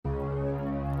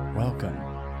Welcome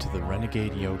to the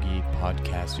Renegade Yogi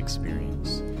podcast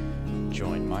experience.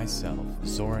 Join myself,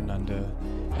 Zorananda,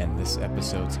 and this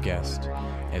episode's guest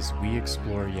as we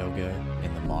explore yoga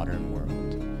in the modern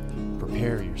world.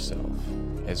 Prepare yourself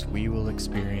as we will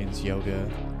experience yoga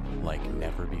like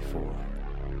never before.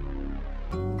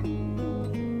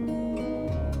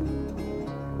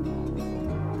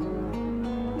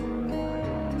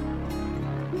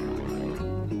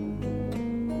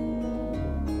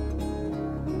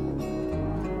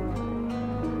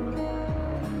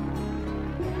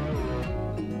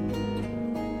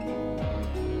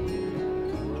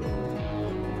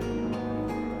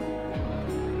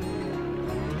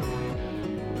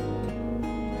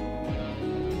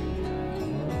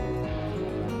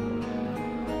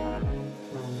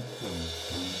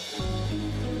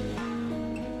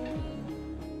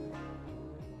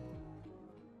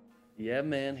 Yeah,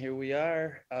 man, here we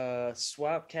are.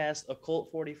 Swapcast,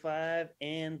 Occult 45,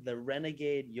 and the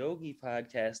Renegade Yogi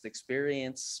podcast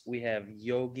experience. We have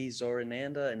Yogi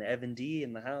Zorananda and Evan D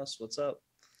in the house. What's up?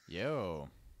 Yo.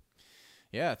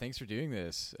 Yeah, thanks for doing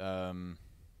this. I've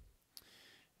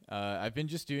been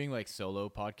just doing like solo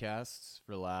podcasts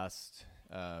for the last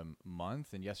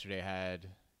month, and yesterday I had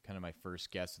kind of my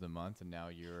first guest of the month, and now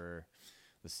you're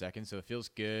the second. So it feels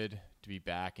good to be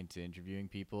back into interviewing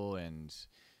people and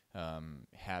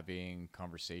having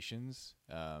conversations.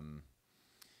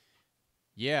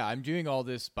 Yeah, I'm doing all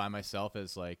this by myself,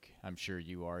 as like I'm sure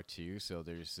you are too. So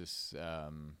there's this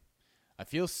I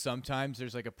feel sometimes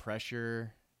there's like a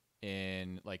pressure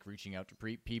in like reaching out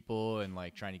to people and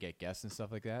like trying to get guests and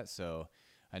stuff like that. So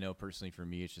I know personally for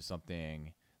me it's just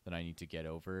something that I need to get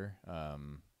over.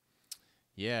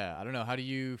 Yeah, I don't know, how do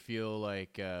you feel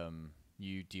like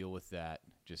you deal with that,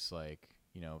 just like,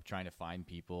 you know, trying to find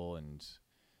people and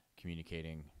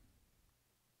communicating?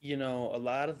 You know, a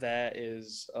lot of that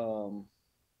is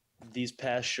these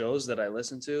past shows that I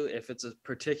listen to. If it's a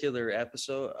particular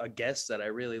episode, a guest that I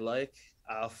really like,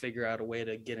 I'll figure out a way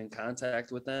to get in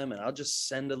contact with them, and I'll just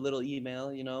send a little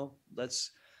email, you know,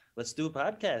 let's do a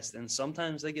podcast. And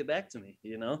sometimes they get back to me,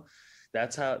 you know.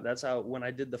 That's how when I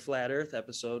did the Flat Earth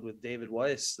episode with David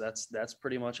Weiss, that's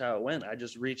pretty much how it went. I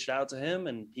just reached out to him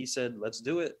and he said, let's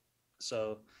do it.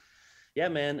 So yeah,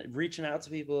 man, reaching out to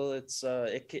people,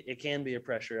 it can be a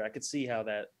pressure. I could see how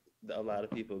that a lot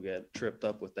of people get tripped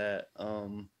up with that.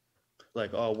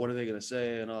 Like, oh, what are they gonna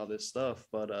say and all this stuff.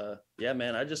 But yeah,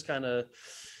 man, I just kind of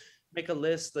make a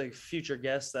list like future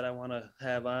guests that I want to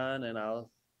have on, and I'll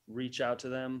reach out to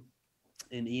them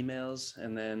in emails,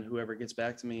 and then whoever gets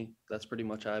back to me, that's pretty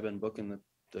much how I've been booking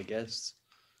the guests.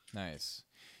 Nice.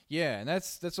 Yeah, and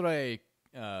that's what I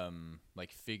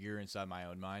like figure inside my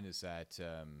own mind, is that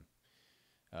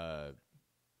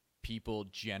people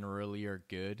generally are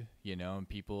good, you know, and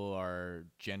people are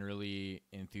generally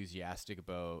enthusiastic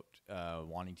about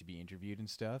wanting to be interviewed and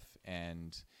stuff.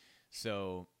 And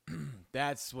so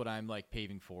that's what I'm like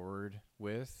paving forward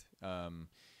with. And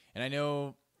I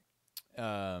know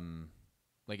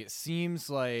like it seems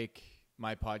like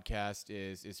my podcast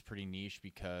is pretty niche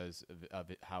because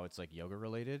of it, how it's like yoga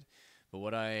related. But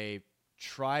what I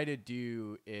try to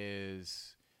do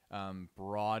is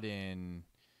broaden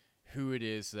who it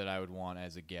is that I would want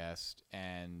as a guest,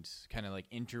 and kind of like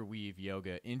interweave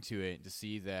yoga into it to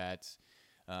see that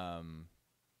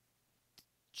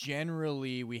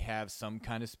generally we have some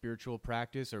kind of spiritual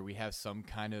practice, or we have some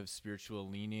kind of spiritual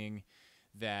leaning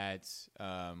that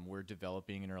we're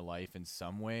developing in our life in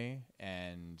some way.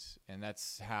 And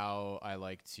that's how I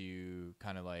like to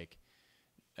kind of like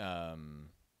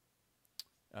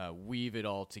weave it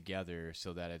all together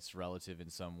so that it's relative in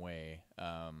some way.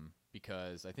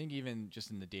 Because I think even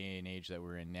just in the day and age that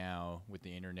we're in now with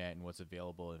the internet and what's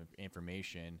available in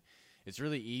information, it's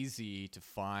really easy to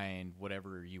find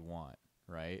whatever you want,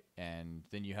 right? And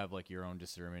then you have like your own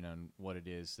discernment on what it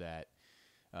is that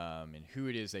and who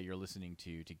it is that you're listening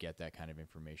to get that kind of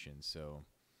information. So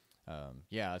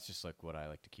yeah, it's just like what I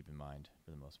like to keep in mind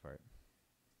for the most part.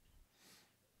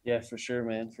 Yeah, for sure,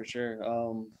 man, for sure.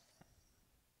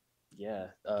 Yeah,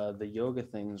 the yoga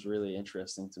thing is really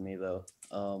interesting to me, though.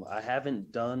 I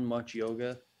haven't done much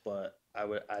yoga, but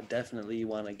I definitely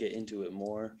want to get into it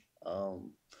more.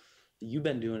 You've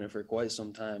been doing it for quite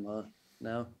some time, huh?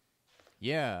 Now?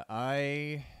 Yeah,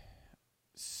 I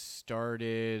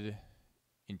started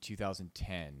in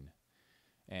 2010,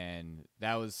 and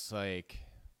that was like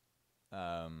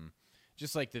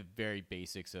just like the very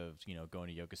basics of, you know, going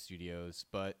to yoga studios.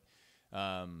 But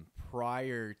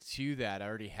prior to that, I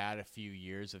already had a few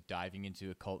years of diving into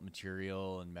occult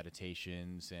material and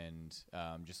meditations and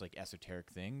just like esoteric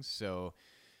things. So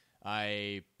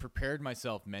I prepared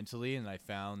myself mentally, and I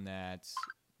found that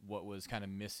what was kind of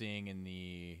missing in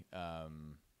the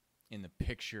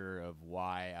picture of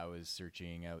why I was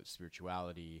searching out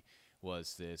spirituality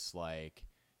was this like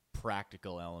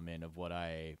practical element of what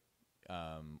I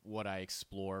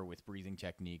explore with breathing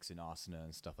techniques and asana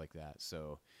and stuff like that.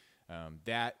 So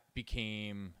that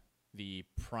became the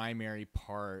primary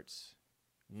part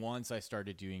once I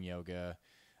started doing yoga.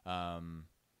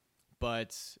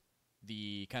 But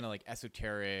the kind of like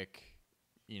esoteric,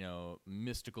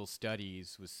 mystical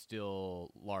studies was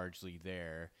still largely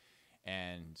there.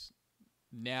 And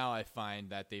now I find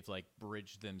that they've like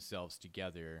bridged themselves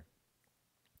together,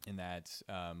 in that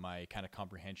my kind of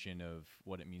comprehension of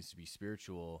what it means to be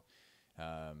spiritual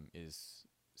is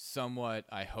somewhat,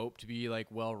 I hope, to be like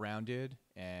well-rounded.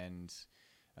 And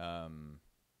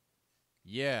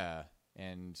yeah,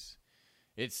 and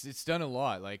it's done a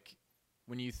lot. Like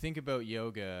when you think about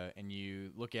yoga and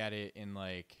you look at it in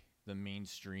like the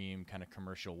mainstream kind of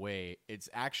commercial way, it's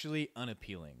actually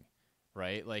unappealing,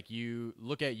 right? Like you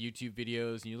look at YouTube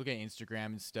videos and you look at Instagram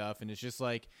and stuff, and it's just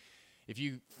like, if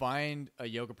you find a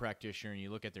yoga practitioner and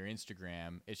you look at their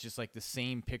Instagram, it's just like the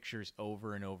same pictures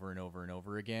over and over and over and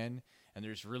over again, and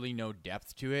there's really no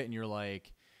depth to it. And you're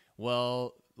like,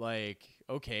 well, like,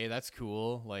 okay, that's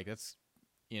cool, like that's,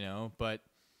 but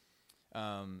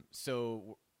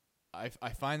so I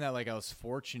find that like I was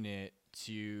fortunate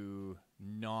to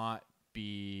not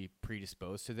be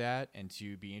predisposed to that, and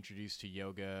to be introduced to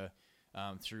yoga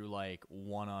through like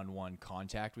one-on-one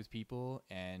contact with people,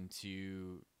 and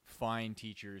to find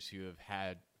teachers who have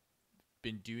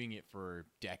been doing it for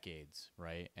decades,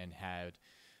 right, and had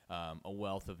a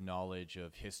wealth of knowledge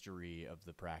of history of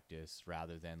the practice,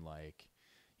 rather than like,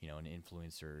 an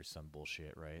influencer or some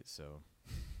bullshit, right? So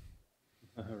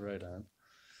Right on.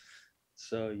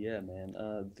 So yeah, man,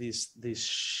 these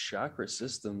chakra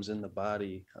systems in the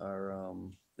body are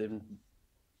they've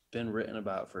been written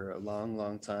about for a long,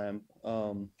 long time.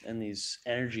 And these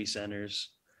energy centers,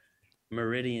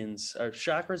 meridians, are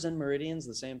chakras and meridians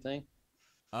the same thing?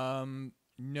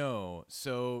 no.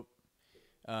 So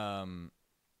um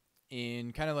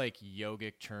in kind of like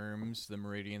yogic terms, the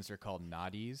meridians are called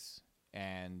nadis,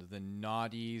 and the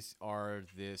nadis are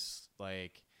this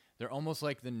like, they're almost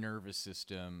like the nervous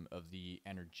system of the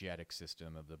energetic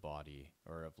system of the body,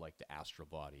 or of like the astral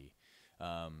body.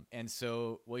 And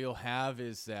so what you'll have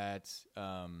is that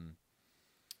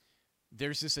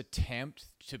there's this attempt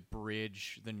to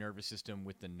bridge the nervous system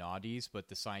with the nadis, but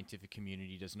the scientific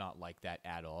community does not like that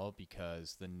at all,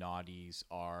 because the nadis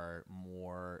are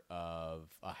more of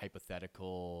a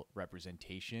hypothetical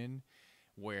representation,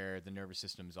 where the nervous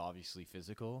system is obviously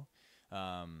physical.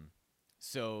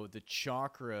 So the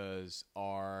chakras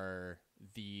are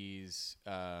these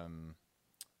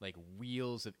like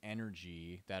wheels of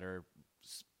energy that are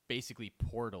basically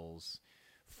portals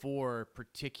for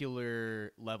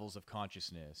particular levels of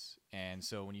consciousness. And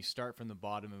so when you start from the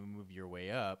bottom and move your way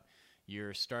up,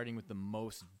 you're starting with the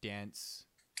most dense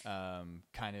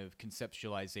kind of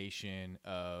conceptualization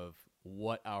of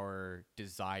what our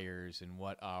desires and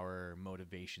what our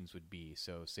motivations would be.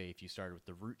 So say if you started with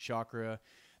the root chakra,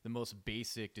 the most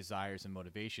basic desires and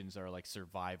motivations are like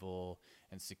survival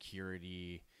and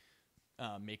security,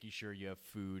 making sure you have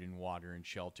food and water and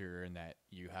shelter, and that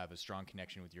you have a strong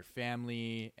connection with your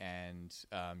family and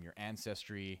your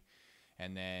ancestry.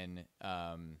 And then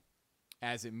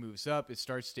as it moves up, it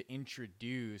starts to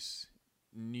introduce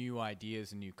new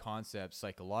ideas and new concepts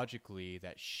psychologically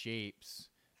that shapes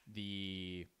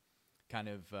the kind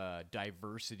of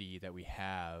diversity that we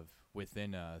have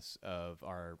within us of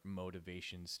our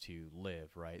motivations to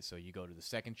live, right? So you go to the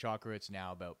second chakra, it's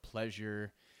now about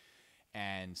pleasure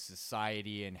and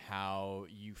society and how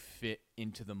you fit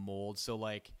into the mold. So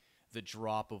like the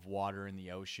drop of water in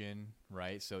the ocean,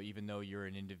 right? So even though you're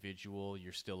an individual,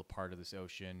 you're still a part of this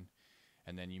ocean.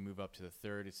 And then you move up to the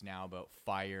third, it's now about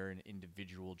fire and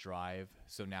individual drive.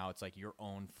 So now it's like your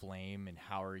own flame, and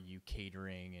how are you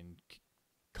catering and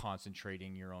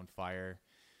concentrating your own fire.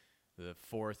 The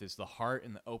fourth is the heart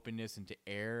and the openness into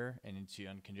air and into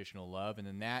unconditional love. And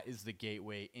then that is the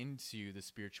gateway into the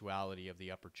spirituality of the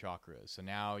upper chakras. So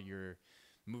now you're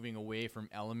moving away from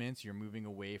elements, you're moving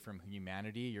away from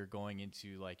humanity, you're going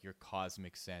into like your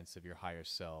cosmic sense of your higher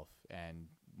self and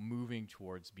moving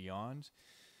towards beyond.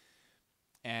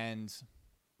 And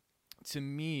to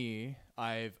me,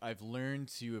 I've learned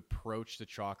to approach the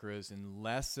chakras in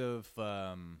less of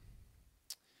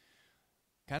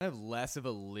kind of less of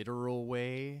a literal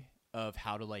way of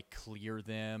how to like clear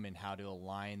them and how to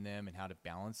align them and how to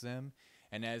balance them,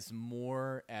 and as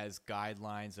more as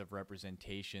guidelines of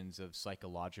representations of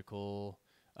psychological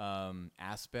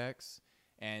aspects.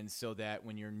 And so that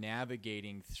when you're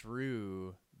navigating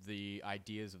through the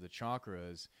ideas of the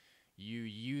chakras, you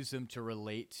use them to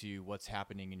relate to what's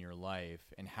happening in your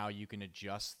life and how you can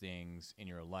adjust things in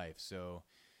your life. So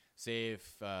say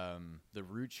if the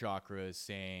root chakra is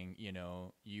saying, you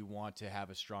know, you want to have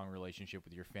a strong relationship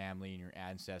with your family and your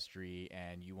ancestry,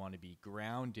 and you want to be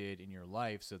grounded in your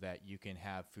life so that you can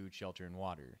have food, shelter, and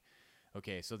water.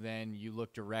 Okay, so then you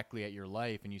look directly at your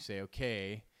life and you say,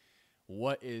 okay,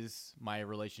 what is my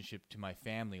relationship to my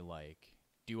family like?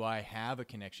 Do I have a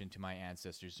connection to my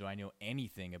ancestors? Do I know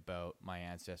anything about my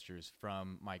ancestors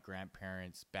from my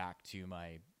grandparents back to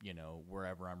my, you know,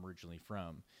 wherever I'm originally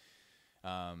from?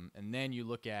 And then you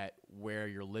look at where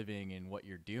you're living and what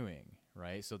you're doing,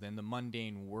 right? So then the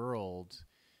mundane world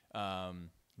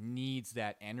needs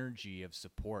that energy of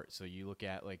support. So you look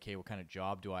at like, hey, what kind of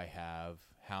job do I have?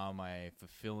 How am I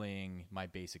fulfilling my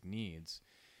basic needs?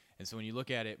 And so when you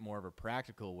look at it more of a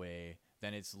practical way,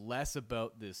 then it's less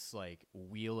about this like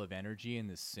wheel of energy and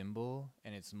this symbol,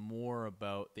 and it's more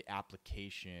about the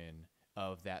application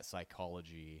of that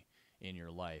psychology in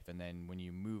your life. And then when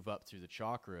you move up through the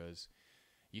chakras,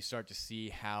 you start to see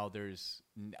how there's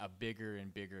a bigger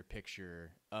and bigger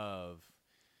picture of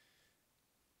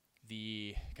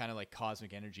the kind of like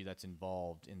cosmic energy that's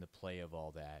involved in the play of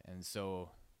all that. And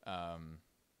so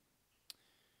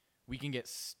we can get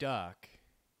stuck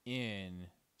in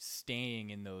staying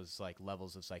in those like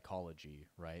levels of psychology,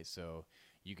 right? So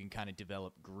you can kind of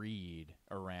develop greed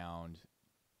around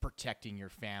protecting your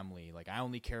family. Like, I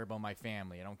only care about my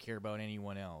family. I don't care about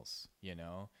anyone else, you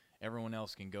know? Everyone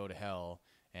else can go to hell,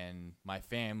 and my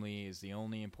family is the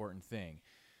only important thing.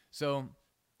 So,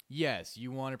 yes,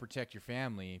 you want to protect your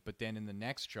family, but then in the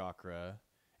next chakra,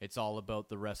 it's all about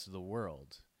the rest of the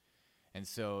world. And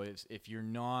so if you're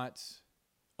not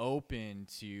open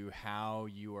to how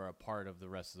you are a part of the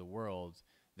rest of the world,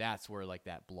 that's where like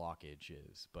that blockage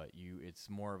is. But it's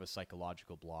more of a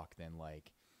psychological block than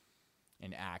like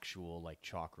an actual like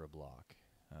chakra block.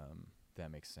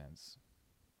 That makes sense.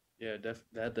 Yeah,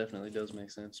 that definitely does make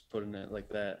sense, putting it like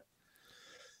that.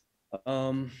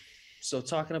 So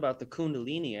talking about the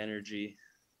Kundalini energy,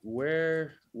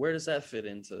 where does that fit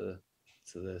into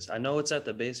this? I know it's at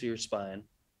the base of your spine,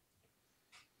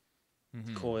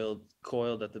 Mm-hmm.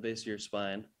 coiled at the base of your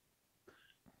spine.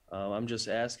 I'm just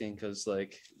asking because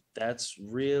like that's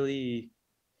really,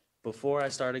 before I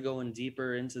started going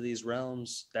deeper into these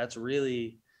realms, that's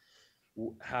really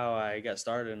how I got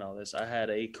started in all this. I had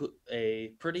a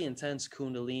pretty intense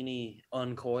Kundalini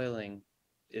uncoiling,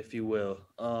 if you will.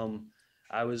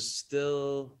 I was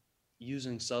still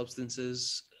using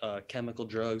substances, chemical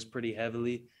drugs pretty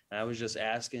heavily. And I was just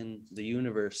asking the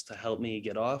universe to help me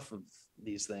get off of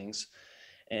these things.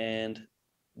 And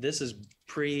this is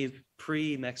pre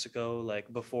Mexico,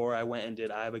 like before I went and did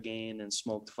ibogaine and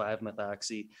smoked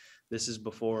 5-methoxy. This is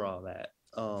before all that.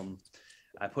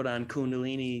 I put on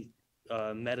Kundalini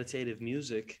meditative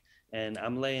music, and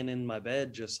I'm laying in my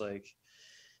bed just like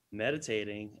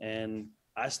meditating, and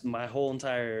my whole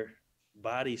entire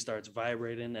body starts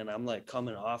vibrating, and I'm like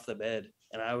coming off the bed,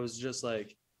 and I was just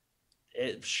like,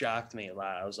 it shocked me a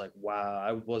lot. I was like, wow,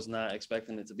 I was not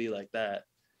expecting it to be like that.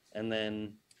 And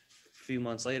then a few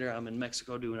months later, I'm in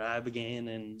Mexico doing ibogaine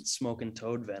and smoking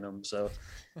toad venom. So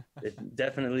it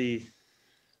definitely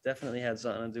had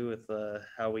something to do with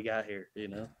how we got here, you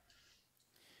know?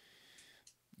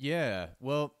 Yeah.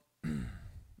 Well,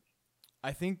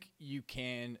 I think you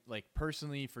can, like,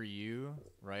 personally for you,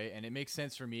 right? And it makes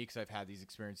sense for me because I've had these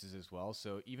experiences as well.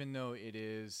 So even though it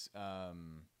is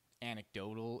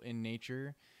anecdotal in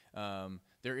nature,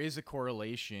 there is a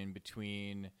correlation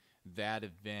between that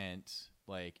event,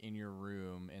 like in your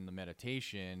room in the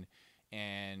meditation,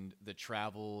 and the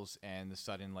travels and the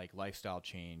sudden like lifestyle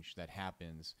change that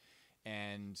happens.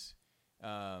 And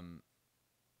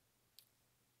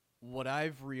what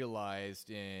I've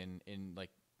realized in like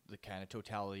the kind of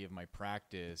totality of my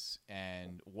practice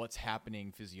and what's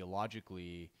happening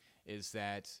physiologically is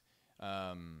that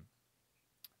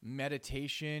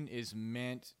meditation is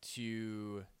meant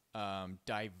to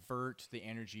divert the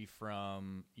energy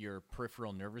from your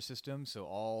peripheral nervous system, so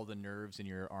all the nerves in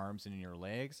your arms and in your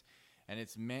legs, and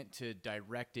it's meant to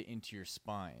direct it into your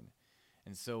spine.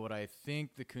 And so what I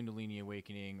think the Kundalini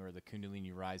awakening or the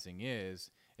Kundalini rising is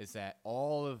that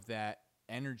all of that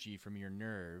energy from your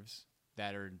nerves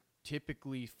that are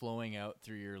typically flowing out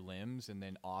through your limbs and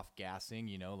then off gassing,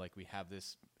 you know, like we have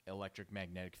this electric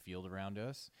magnetic field around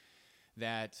us,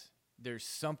 that there's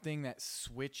something that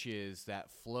switches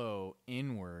that flow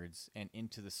inwards and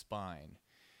into the spine.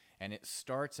 and it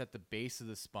starts at the base of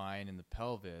the spine and the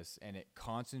pelvis, and it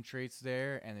concentrates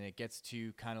there, and then it gets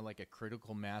to kind of like a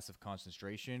critical mass of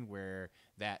concentration where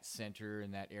that center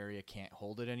and that area can't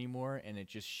hold it anymore, and it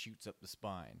just shoots up the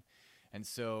spine. And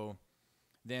so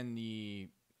then the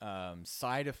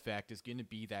side effect is going to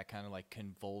be that kind of like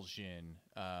convulsion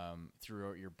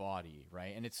throughout your body,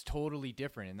 right? And it's totally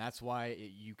different, and that's why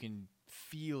you can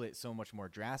feel it so much more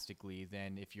drastically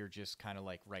than if you're just kind of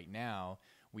like right now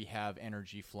we have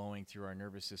energy flowing through our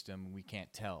nervous system and we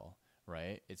can't tell,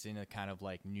 right? It's in a kind of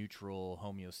like neutral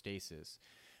homeostasis,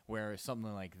 where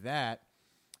something like that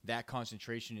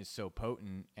concentration is so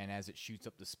potent, and as it shoots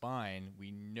up the spine,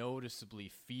 we noticeably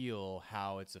feel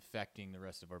how it's affecting the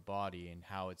rest of our body and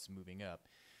how it's moving up.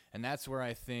 And that's where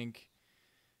I think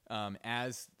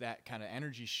as that kind of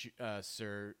energy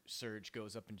surge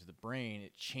goes up into the brain,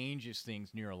 it changes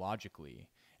things neurologically.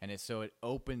 And it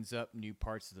opens up new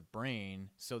parts of the brain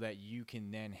so that you can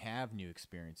then have new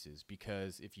experiences.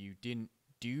 Because if you didn't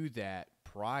do that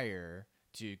prior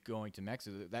to going to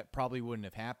Mexico, that probably wouldn't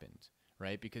have happened,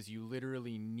 right? Because you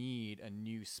literally need a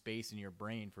new space in your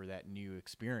brain for that new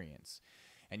experience.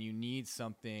 And you need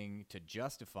something to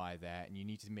justify that, and you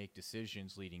need to make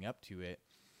decisions leading up to it.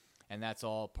 And that's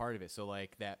all part of it. So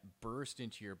like that burst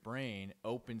into your brain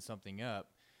opens something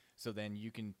up, so then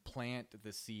you can plant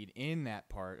the seed in that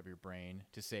part of your brain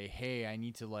to say, hey, I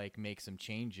need to like make some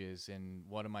changes, and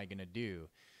what am I going to do?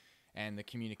 And the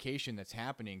communication that's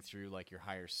happening through like your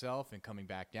higher self and coming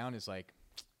back down is like,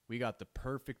 we got the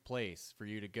perfect place for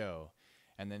you to go.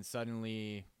 And then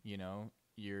suddenly, you know,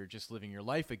 you're just living your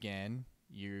life again.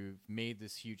 You've made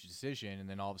this huge decision, and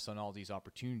then all of a sudden all these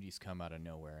opportunities come out of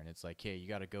nowhere. And it's like, hey, you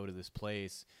got to go to this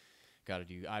place, got to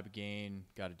do ibogaine,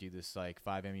 got to do this like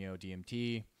 5-MeO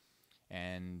DMT.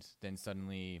 And then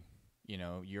suddenly, you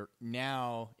know, you're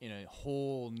now in a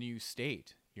whole new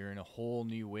state. You're in a whole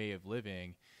new way of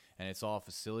living, and it's all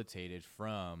facilitated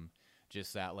from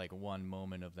just that like one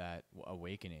moment of that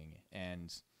awakening.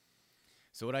 And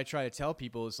so what I try to tell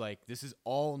people is like, this is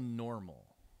all normal.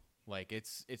 Like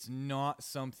it's not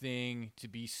something to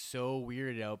be so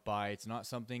weirded out by. It's not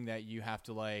something that you have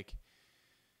to like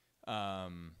I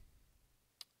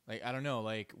don't know,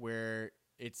 like where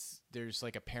there's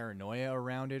like a paranoia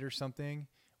around it or something.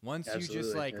 Once Absolutely, you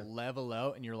just like level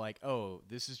out and you're like, oh,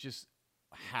 this is just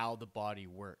how the body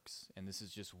works, and this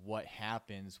is just what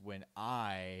happens when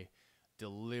I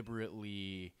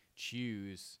deliberately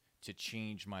choose to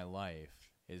change my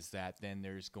life, is that then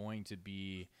there's going to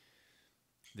be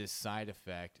this side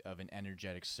effect of an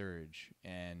energetic surge.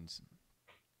 And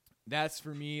that's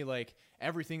for me, like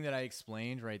everything that I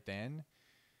explained right then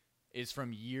is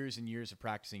from years and years of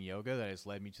practicing yoga that has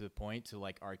led me to the point to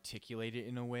like articulate it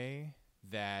in a way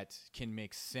that can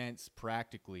make sense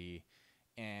practically.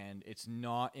 And it's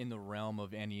not in the realm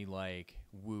of any like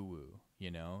woo woo,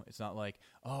 you know, it's not like,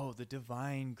 oh, the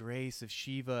divine grace of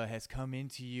Shiva has come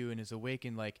into you and is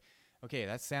awakened. Like, okay,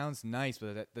 that sounds nice,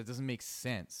 but that doesn't make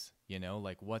sense, you know,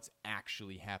 like what's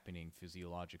actually happening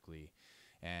physiologically.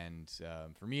 And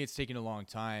for me, it's taken a long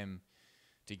time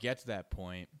to get to that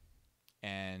point.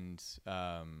 And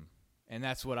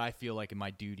that's what I feel like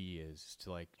my duty is,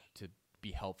 to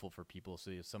be helpful for people. So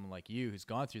if someone like you who's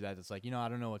gone through that, it's like, you know, I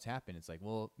don't know what's happened. It's like,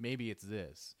 well, maybe it's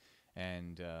this.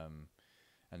 And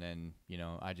then, you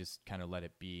know, I just kind of let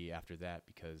it be after that,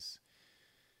 because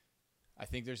I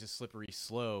think there's a slippery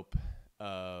slope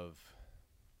of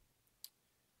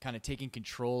kind of taking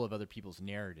control of other people's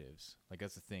narratives. Like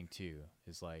that's the thing too,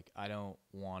 is like, I don't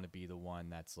want to be the one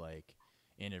that's like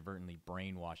inadvertently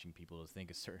brainwashing people to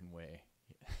think a certain way.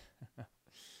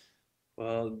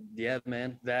 Well, yeah,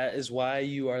 man, that is why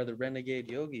you are the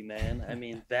renegade yogi, man. I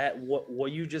mean, that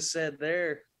what you just said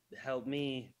there helped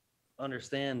me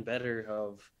understand better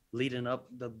of leading up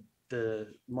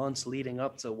the months leading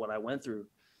up to what I went through.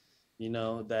 You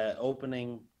know, that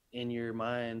opening in your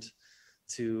mind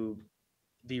to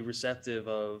be receptive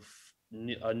of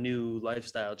a new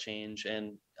lifestyle change.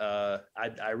 And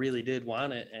I really did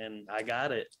want it, and I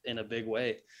got it in a big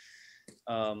way.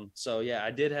 So yeah,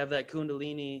 I did have that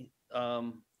Kundalini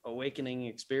awakening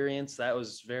experience. That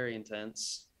was very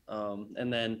intense.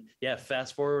 And then yeah,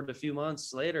 fast forward a few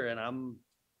months later, and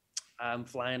I'm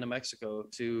flying to Mexico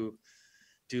to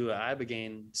do an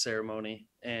ibogaine ceremony.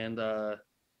 And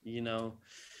you know,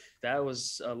 that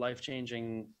was a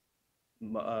life-changing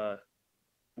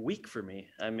week for me.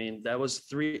 I mean, it was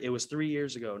 3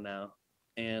 years ago now.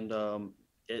 And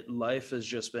life has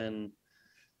just been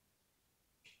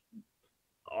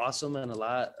awesome, and a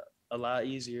lot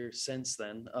easier since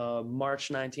then. March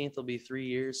 19th will be 3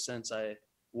 years since I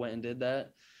went and did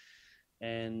that.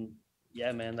 And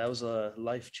yeah, man, that was a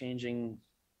life-changing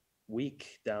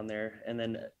week down there. And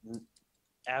then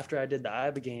after I did the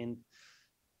Ibogaine,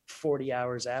 40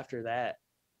 hours after that,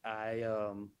 I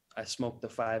smoked the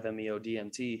 5-MeO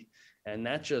DMT, and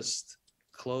that just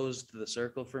closed the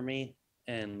circle for me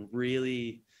and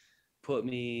really put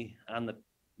me on the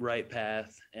right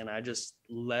path. And I just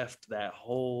left that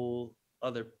whole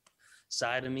other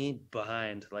side of me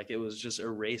behind. Like it was just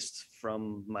erased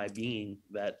from my being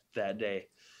that day.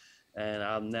 And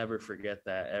I'll never forget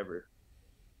that ever.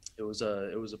 It was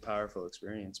a powerful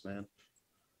experience, man.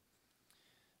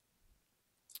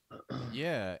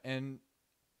 Yeah, and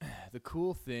the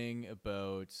cool thing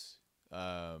about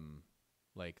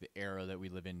like the era that we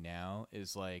live in now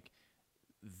is like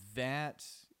that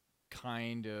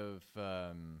kind of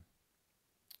uh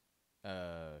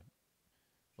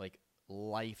like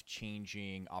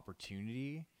life-changing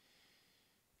opportunity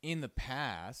in the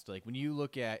past. Like when you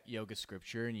look at yoga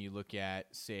scripture and you look at,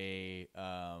 say,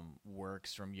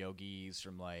 works from yogis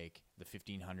from like the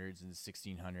 1500s and the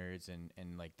 1600s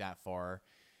and like that far,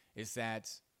 is that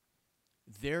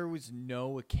there was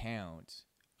no account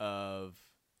of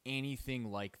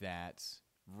anything like that,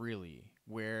 really,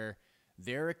 where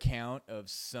their account of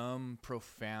some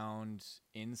profound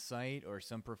insight or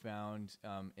some profound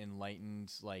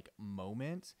enlightened like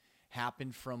moment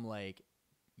happened from like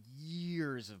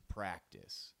years of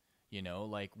practice,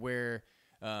 like where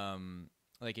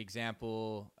like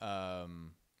example,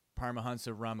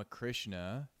 Paramahansa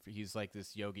Ramakrishna, he's like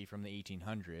this yogi from the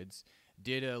 1800s,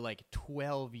 did a like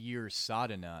 12-year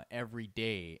sadhana every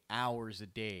day, hours a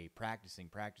day, practicing,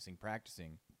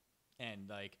 and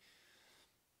like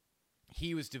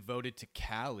he was devoted to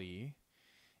Kali.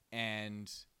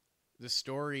 And the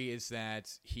story is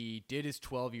that he did his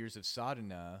 12 years of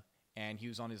sadhana and he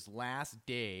was on his last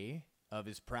day of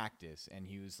his practice, and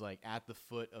he was like at the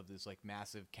foot of this like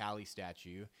massive Kali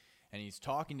statue, and he's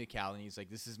talking to Kali, and he's like,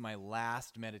 this is my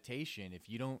last meditation. If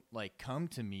you don't like come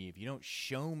to me, if you don't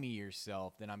show me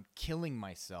yourself, then I'm killing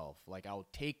myself. Like I'll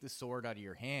take the sword out of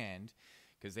your hand,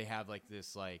 because they have like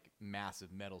this like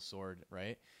massive metal sword,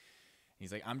 right?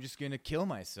 He's like, I'm just going to kill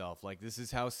myself. Like, this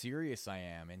is how serious I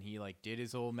am. And he like did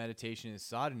his whole meditation, his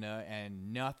sadhana,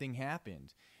 and nothing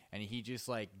happened. And he just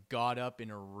like got up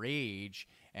in a rage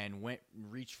and went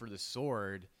and reached for the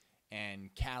sword, and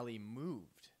Kali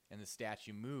moved, and the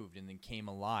statue moved, and then came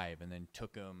alive, and then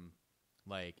took him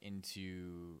like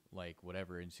into like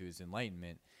whatever, into his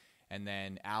enlightenment. And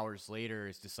then hours later,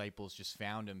 his disciples just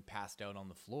found him passed out on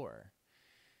the floor.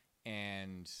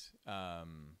 And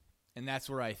that's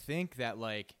where I think that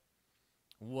like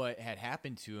what had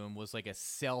happened to him was like a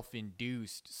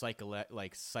self-induced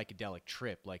psychedelic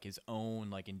trip, like his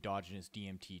own like endogenous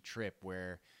DMT trip,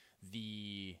 where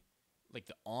the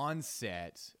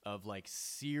onset of like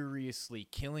seriously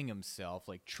killing himself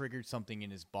like triggered something in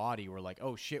his body where like,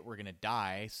 oh shit, we're gonna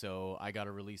die, so I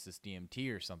gotta release this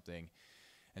DMT or something.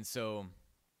 And so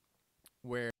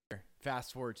where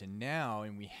fast forward to now,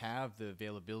 and we have the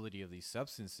availability of these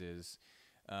substances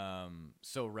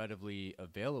so readily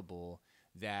available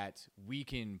that we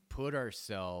can put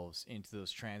ourselves into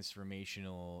those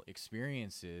transformational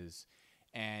experiences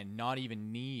and not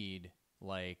even need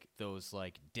like those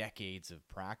like decades of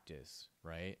practice,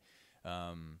 right?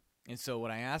 And so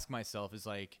what I ask myself is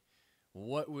like,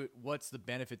 what's the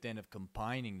benefit then of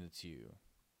combining the two?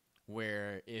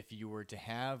 Where if you were to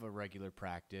have a regular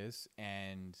practice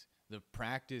and the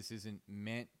practice isn't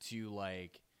meant to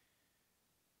like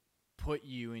put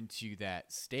you into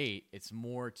that state, it's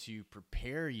more to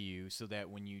prepare you so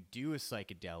that when you do a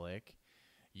psychedelic,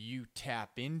 you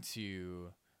tap into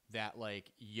that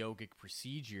like yogic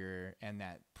procedure and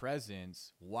that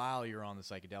presence while you're on the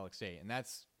psychedelic state. And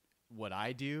that's what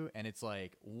I do, and it's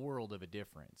like world of a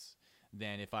difference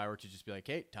than if I were to just be like,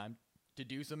 hey, time to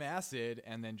do some acid,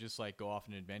 and then just like go off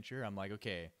on an adventure. I'm like,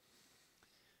 okay,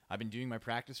 I've been doing my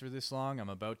practice for this long. I'm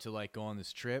about to like go on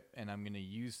this trip, and I'm going to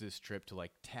use this trip to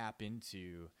like tap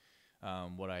into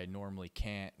what I normally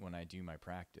can't when I do my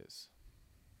practice.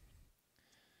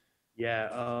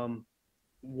 Yeah,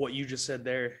 what you just said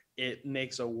there, it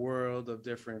makes a world of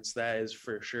difference. That is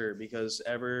for sure. Because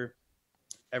ever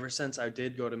since I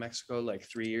did go to Mexico like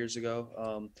 3 years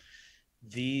ago,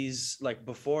 these like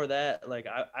before that, like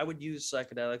I would use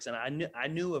psychedelics, and I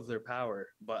knew of their power,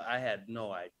 but I had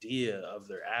no idea of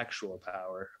their actual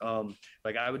power.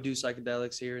 Like I would do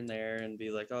psychedelics here and there and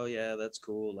be like, oh yeah, that's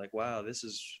cool, like wow, this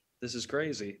is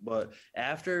crazy. But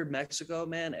after Mexico,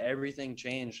 man, everything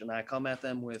changed, and I come at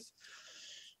them with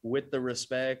the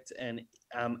respect, and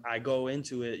I go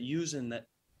into it using that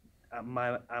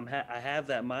I have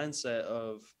that mindset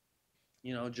of,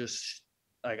 just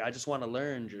like I just want to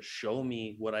learn, just show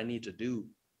me what I need to do.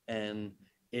 And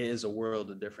it is a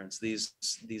world of difference. These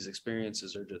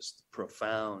experiences are just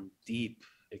profound, deep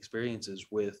experiences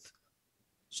with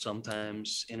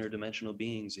sometimes interdimensional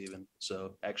beings even.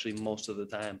 So actually most of the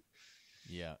time.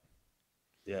 Yeah.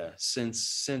 Yeah,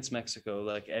 since Mexico,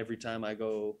 like every time I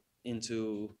go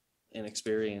into an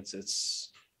experience,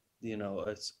 it's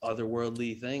it's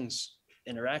otherworldly things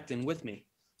interacting with me,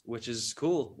 which is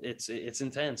cool. It's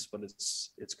intense, but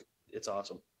it's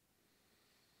awesome.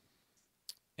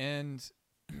 And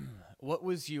what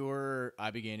was your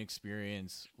Ibogaine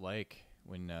experience like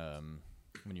when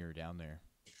you were down there?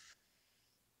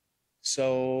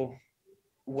 So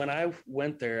when I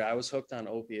went there, I was hooked on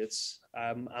opiates.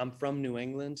 I'm from New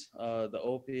England. The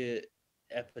opiate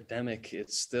epidemic,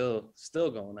 it's still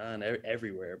going on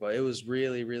everywhere, but it was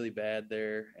really bad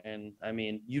there. And I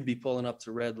mean, you'd be pulling up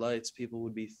to red lights, people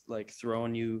would be like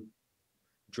throwing you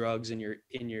drugs in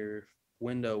your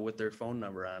window with their phone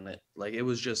number on it. Like it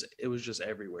was just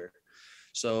everywhere.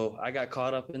 So I got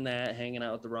caught up in that, hanging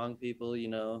out with the wrong people.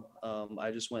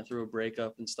 I just went through a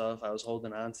breakup and stuff. I was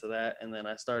holding on to that, and then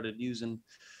I started using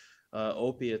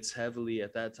opiates heavily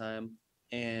at that time.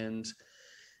 And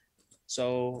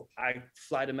so I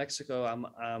fly to Mexico.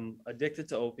 I'm addicted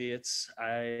to opiates.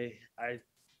 I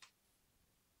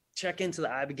check into the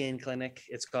Ibogaine clinic.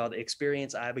 It's called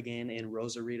Experience Ibogaine in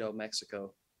Rosarito,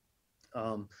 Mexico.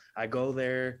 I go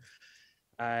there.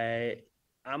 I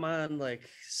I'm on like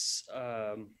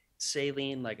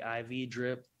saline, like IV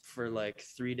drip for like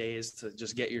 3 days to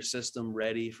just get your system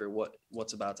ready for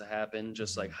what's about to happen,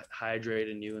 just like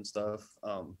hydrating you and stuff.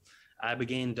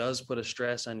 Ibogaine does put a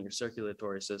stress on your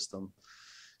circulatory system,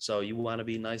 so you want to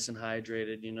be nice and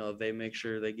hydrated. They make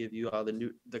sure they give you all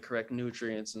the correct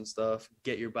nutrients and stuff,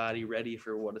 get your body ready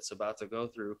for what it's about to go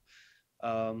through.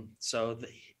 So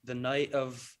the night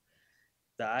of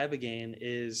the Ibogaine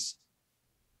is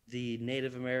the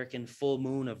Native American full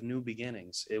moon of new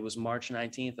beginnings. It was March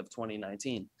 19th of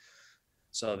 2019.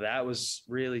 So that was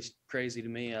really crazy to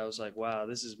me. I was like, wow,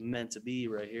 this is meant to be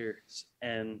right here.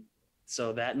 And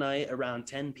so that night around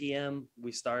 10 p.m.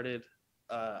 we started.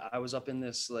 I was up in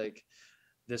this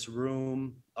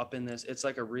room up in this. It's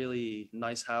like a really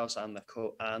nice house on the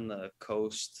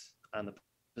coast, on the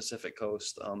Pacific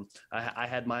coast. I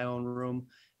had my own room,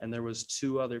 and there was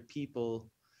two other people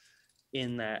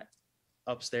in that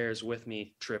upstairs with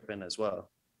me tripping as well.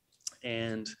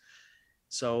 And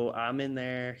so I'm in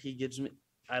there.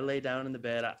 I lay down in the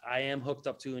bed. I am hooked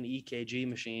up to an EKG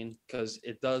machine because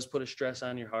it does put a stress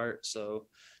on your heart. So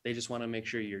they just want to make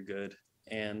sure you're good.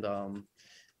 And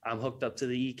I'm hooked up to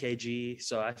the EKG.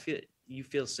 So you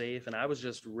feel safe. And I was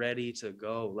just ready to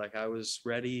go. Like I was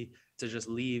ready to just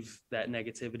leave that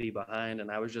negativity behind. And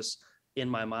I was just in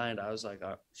my mind, I was like,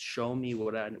 show me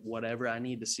whatever I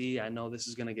need to see. I know this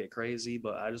is going to get crazy,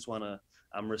 but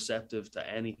I'm receptive to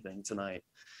anything tonight.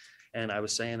 And I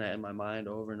was saying that in my mind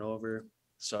over and over.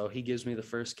 So he gives me the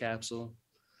first capsule.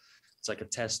 It's like a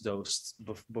test dose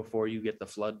before you get the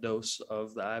flood dose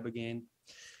of the Ibogaine.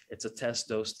 It's a test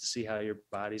dose to see how your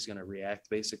body's going to react,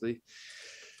 basically.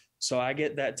 So I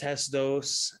get that test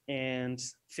dose, and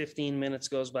 15 minutes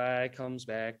goes by, comes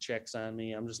back, checks on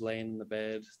me. I'm just laying in the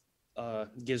bed,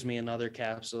 gives me another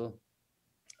capsule.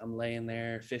 I'm laying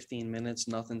there 15 minutes,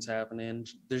 nothing's happening.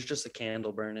 There's just a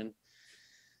candle burning,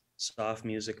 soft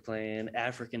music playing,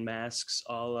 African masks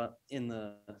all in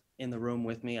the room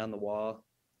with me on the wall.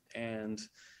 And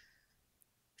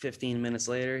 15 minutes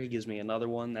later, he gives me another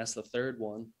one. That's the third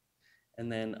one.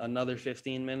 And then another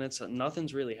 15 minutes,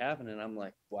 nothing's really happening. I'm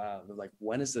like, wow, like,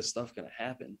 when is this stuff going to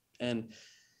happen? And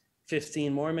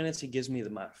 15 more minutes, he gives me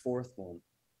my fourth one.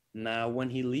 Now, when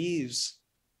he leaves,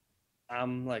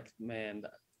 I'm like, man,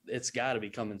 it's got to be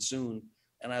coming soon.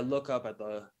 And I look up at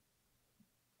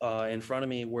in front of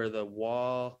me where the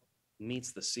wall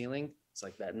meets the ceiling. It's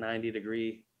like that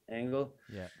 90-degree angle.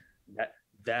 Yeah.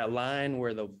 That line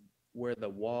where the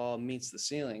wall meets the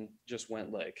ceiling just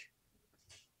went like,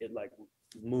 it like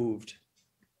moved,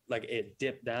 like it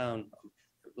dipped down,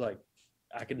 like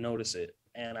I could notice it.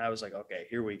 And I was like, okay,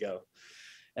 here we go.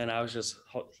 And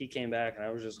he came back, and I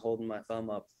was just holding my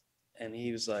thumb up, and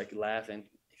he was like laughing.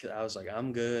 I was like,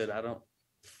 I'm good. I don't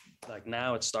like,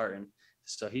 now it's starting.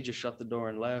 So he just shut the door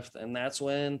and left. And that's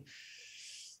when,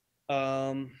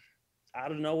 out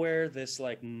of nowhere, this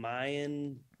like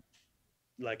Mayan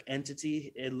like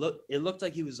entity, it looked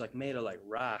like he was like made of like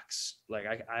rocks. Like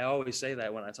I always say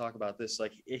that when I talk about this,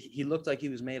 like he looked like he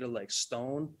was made of like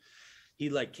stone. He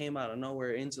like came out of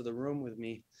nowhere into the room with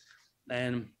me,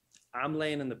 and I'm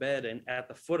laying in the bed, and at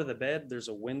the foot of the bed there's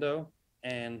a window,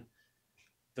 and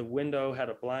the window had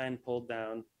a blind pulled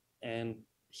down, and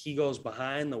he goes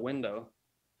behind the window,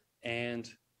 and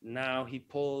Now he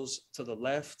pulls to the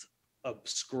left a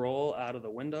scroll out of the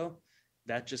window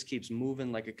that just keeps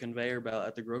moving like a conveyor belt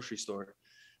at the grocery store.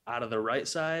 Out of the right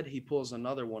side, he pulls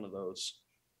another one of those.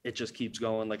 It just keeps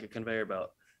going like a conveyor belt.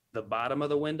 The bottom of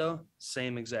the window,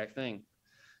 same exact thing.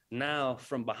 Now,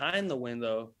 from behind the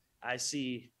window, I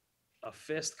see a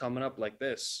fist coming up like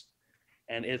this.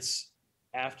 And it's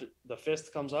after the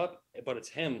fist comes up, but it's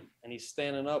him. And he's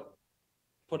standing up,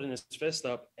 putting his fist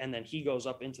up. And then he goes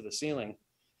up into the ceiling.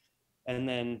 And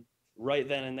then right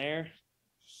then and there,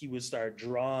 he would start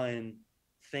drawing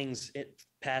things,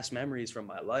 past memories from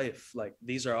my life. Like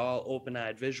these are all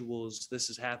open-eyed visuals. This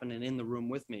is happening in the room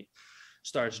with me.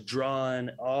 Starts drawing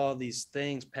all these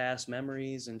things, past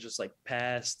memories, and just like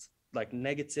past like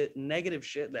negative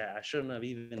shit that I shouldn't have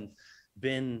even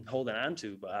been holding on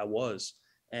to, but I was.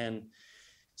 And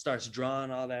starts drawing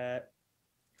all that.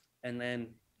 And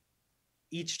then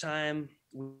each time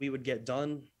we would get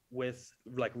done with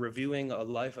like reviewing a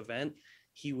life event,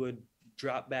 he would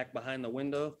drop back behind the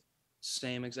window,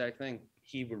 same exact thing.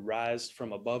 He would rise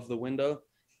from above the window.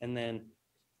 And then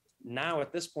now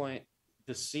at this point,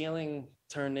 the ceiling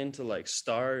turned into like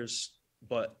stars,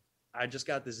 but I just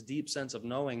got this deep sense of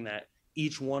knowing that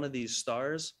each one of these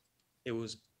stars, it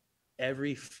was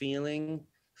every feeling,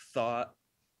 thought,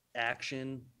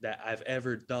 action that I've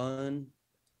ever done,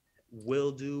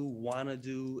 will do, want to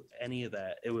do, any of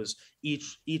that. It was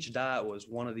each dot was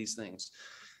one of these things.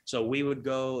 So we would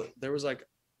go, there was like,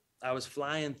 I was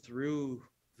flying through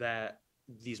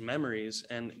these memories,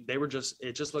 and they were just,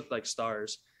 it just looked like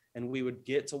stars. And we would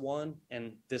get to one,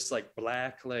 and this like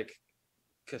black like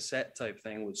cassette type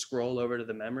thing would scroll over to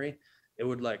the memory. It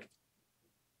would like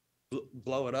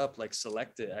blow it up, like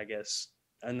select it, I guess.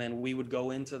 And then we would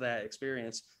go into that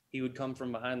experience. He would come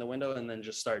from behind the window and then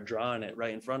just start drawing it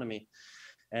right in front of me.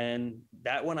 And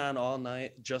that went on all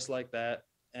night, just like that.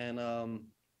 And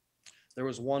there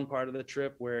was one part of the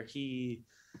trip where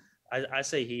I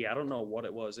say he, I don't know what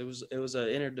it was. It was an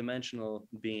interdimensional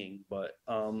being, but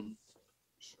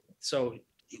so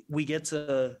we get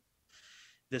to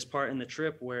this part in the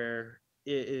trip where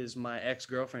it is my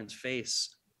ex-girlfriend's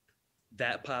face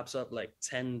that pops up like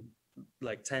 10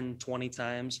 20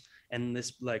 times, and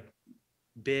this like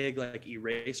big like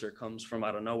eraser comes from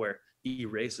out of nowhere,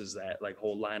 erases that like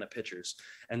whole line of pictures,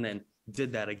 and then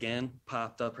did that again,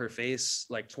 popped up her face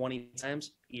like 20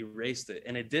 times, erased it,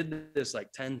 and it did this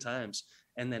like 10 times.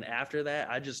 And then after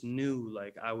that, I just knew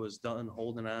like I was done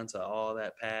holding on to all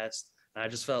that past, and I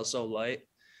just felt so light.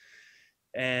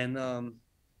 And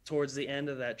towards the end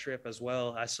of that trip as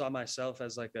well, I saw myself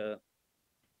as like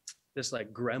this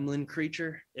like gremlin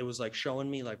creature. It was like showing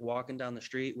me like walking down the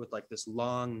street with like this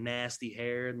long nasty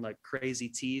hair and like crazy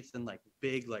teeth and like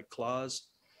big like claws.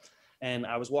 And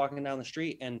I was walking down the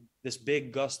street, and this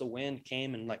big gust of wind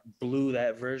came and like blew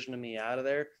that version of me out of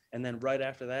there. And then right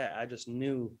after that, I just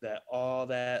knew that all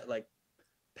that like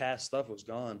past stuff was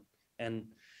gone. And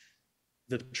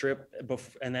the trip,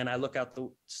 and then I look out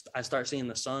I start seeing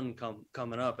the sun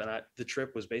coming up, and the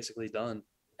trip was basically done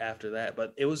after that.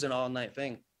 But it was an all night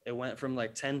thing. It went from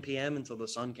like 10 p.m. until the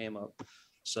sun came up.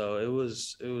 So it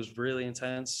was really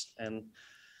intense. And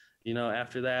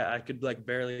after that, I could like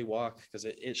barely walk because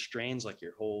it strains like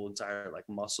your whole entire like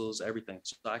muscles, everything.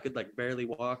 So I could like barely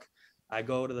walk. I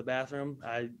go to the bathroom,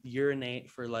 I urinate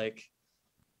for like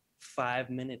 5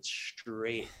 minutes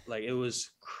straight. Like it was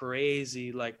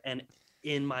crazy. Like, and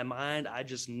in my mind, I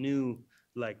just knew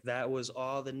like that was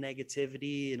all the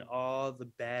negativity and all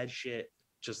the bad shit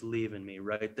just leaving me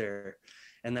right there.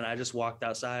 And then I just walked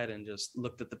outside and just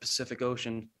looked at the Pacific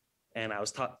Ocean, and I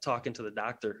was talking to the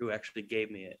doctor who actually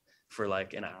gave me it for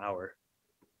like an hour.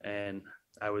 And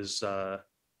I was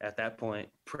at that point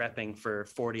prepping for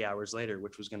 40 hours later,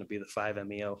 which was going to be the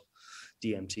 5-MeO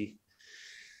DMT.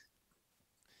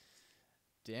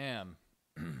 Damn.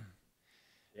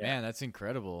 Yeah. Man, that's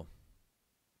incredible.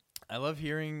 I love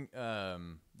hearing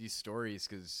these stories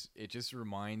because it just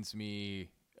reminds me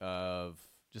of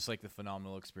just like the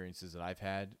phenomenal experiences that I've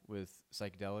had with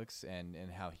psychedelics and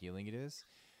how healing it is.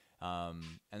 And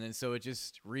then so it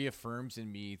just reaffirms in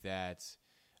me that,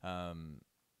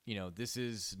 this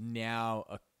is now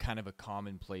a kind of a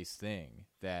commonplace thing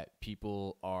that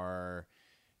people are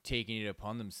taking it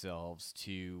upon themselves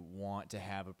to want to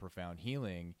have a profound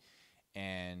healing.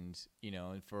 And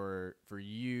for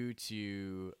you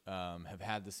to have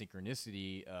had the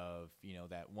synchronicity of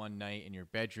that one night in your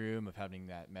bedroom of having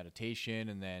that meditation,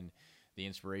 and then the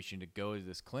inspiration to go to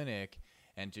this clinic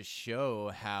and to show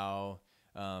how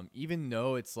even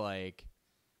though it's like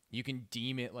you can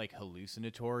deem it like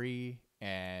hallucinatory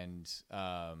and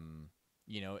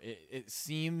it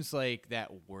seems like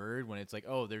that word when it's like,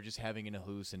 oh, they're just having an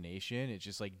hallucination, it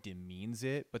just like demeans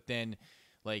it. But then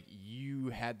like you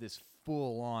had this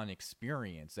full on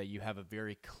experience that you have a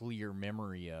very clear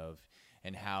memory of,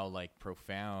 and how like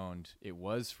profound it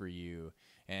was for you.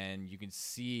 And you can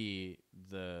see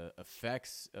the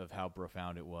effects of how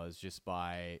profound it was just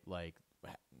by like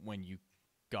when you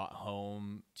got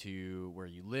home to where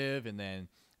you live, and then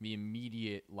the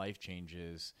immediate life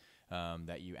changes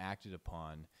that you acted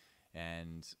upon.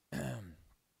 And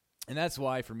and that's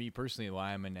why, for me personally,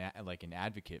 why I'm an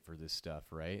advocate for this stuff,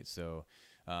 right? So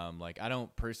like I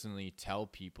don't personally tell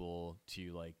people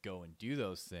to like go and do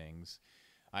those things.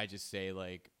 I just say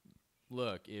like,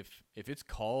 look, if it's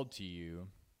called to you,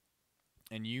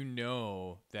 and you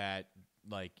know that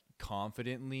like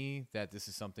confidently that this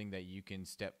is something that you can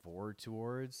step forward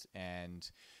towards, and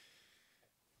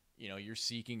you're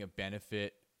seeking a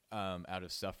benefit out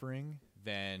of suffering,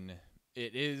 then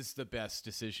it is the best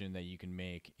decision that you can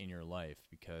make in your life.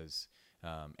 Because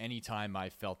anytime I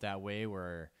felt that way,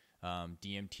 where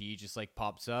DMT just like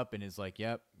pops up and is like,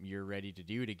 yep, you're ready to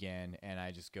do it again, and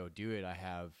I just go do it, I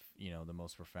have one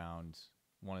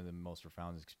of the most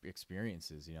profound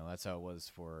experiences. That's how it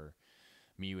was for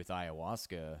me with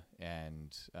ayahuasca.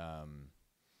 And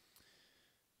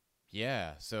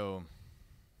yeah, so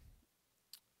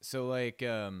like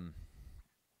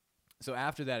so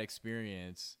after that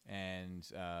experience, and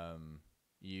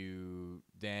you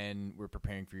then were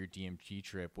preparing for your DMT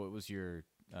trip, what was your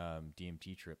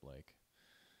DMT trip like?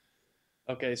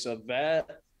 Okay, so that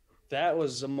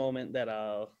was a moment that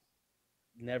I'll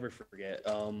never forget.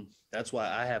 That's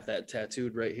why I have that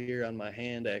tattooed right here on my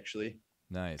hand, actually.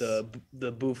 Nice.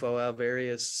 The Bufo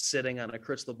alvarius sitting on a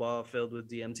crystal ball filled with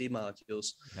DMT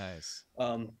molecules. Nice.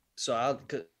 So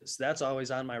that's always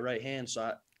on my right hand.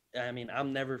 So I mean,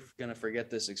 I'm never gonna forget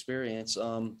this experience.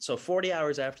 So 40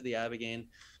 hours after the Ibogaine,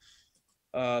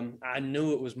 I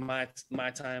knew it was my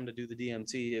time to do the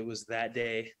DMT. It was that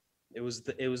day. It was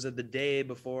the day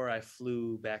before I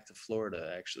flew back to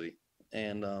Florida, actually.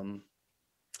 And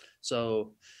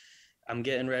so I'm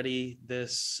getting ready.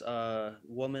 This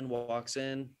woman walks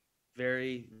in,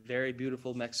 very, very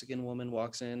beautiful Mexican woman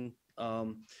walks in.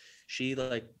 She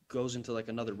like goes into like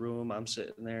another room. I'm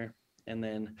sitting there, and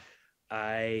then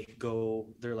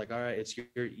they're like, all right, it's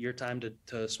your time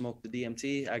to smoke the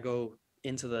DMT. I go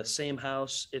into the same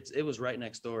house. It was right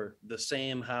next door. The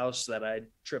same house that I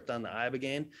tripped on the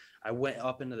Ibogaine. I went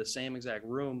up into the same exact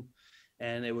room,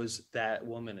 and it was that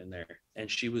woman in there, and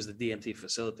she was the DMT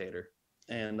facilitator.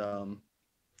 And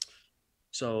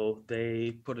so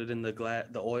they put it in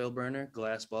the oil burner,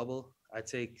 glass bubble. I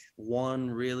take one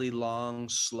really long,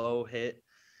 slow hit,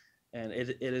 and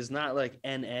it is not like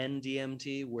NN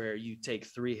DMT where you take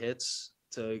 3 hits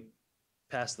to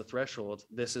pass the threshold.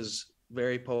 This is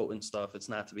very potent stuff. It's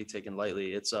not to be taken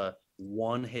lightly. It's a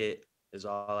 1 hit is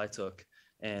all I took.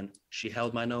 And she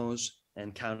held my nose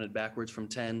and counted backwards from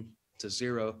 10 to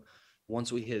 0.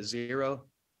 Once we hit 0,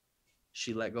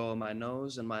 she let go of my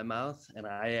nose and my mouth, and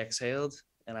I exhaled,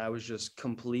 and I was just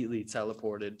completely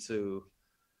teleported to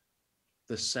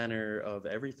the center of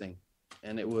everything.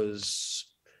 And it was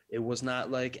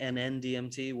not like an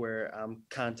NDMT where I'm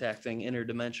contacting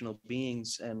interdimensional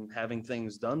beings and having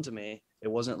things done to me. It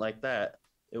wasn't like that.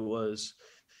 It was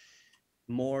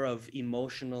more of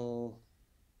emotional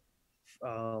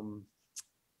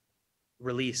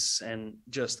release and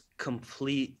just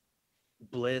complete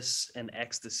bliss and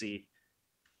ecstasy.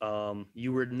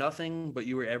 You were nothing, but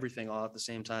you were everything all at the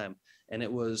same time. And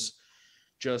it was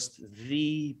just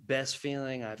the best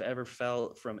feeling I've ever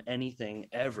felt from anything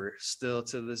ever, still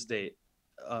to this date.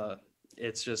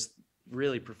 It's just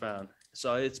really profound.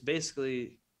 So it's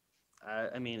basically,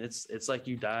 I mean, it's like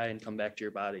you die and come back to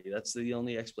your body. That's the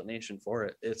only explanation for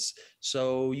it. It's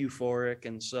so euphoric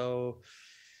and so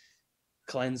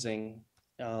cleansing.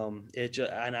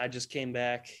 And I just came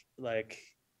back like,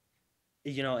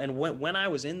 and when I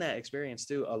was in that experience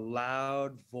too, a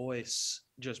loud voice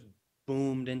just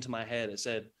boomed into my head. It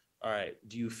said, all right,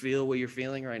 do you feel what you're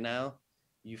feeling right now?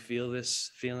 You feel this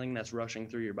feeling that's rushing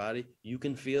through your body? You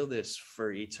can feel this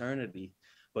for eternity,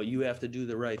 but you have to do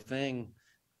the right thing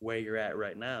where you're at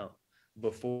right now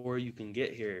before you can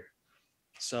get here.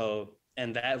 So,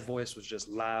 and that voice was just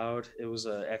loud. It was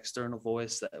an external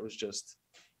voice that was just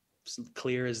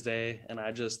clear as day. And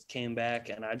I just came back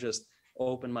and I just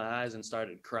opened my eyes and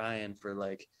started crying for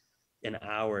like an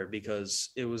hour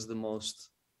because it was the most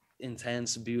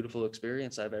intense, beautiful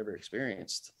experience I've ever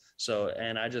experienced. So,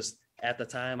 and at the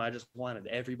time, I just wanted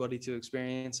everybody to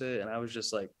experience it. And I was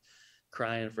just like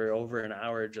crying for over an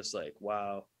hour, just like,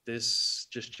 wow, this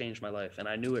just changed my life. And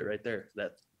I knew it right there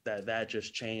that that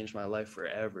just changed my life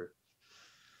forever.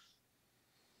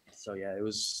 So yeah, it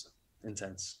was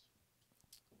intense.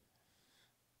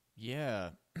 Yeah.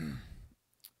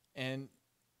 And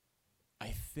I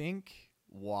think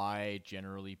why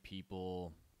generally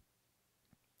people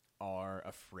are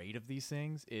afraid of these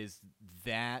things is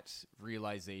that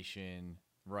realization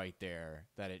right there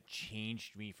that it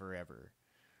changed me forever,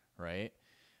 right?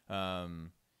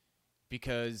 Um,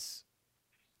 because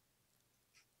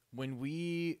when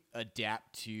we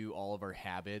adapt to all of our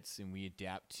habits and we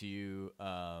adapt to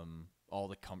all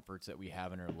the comforts that we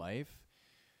have in our life,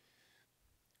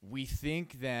 we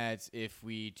think that if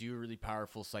we do a really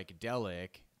powerful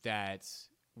psychedelic, that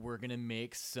we're gonna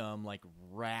make some like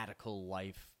radical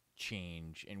life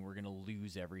change and we're gonna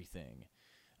lose everything.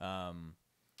 Um,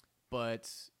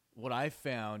 but what I've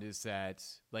found is that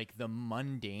like the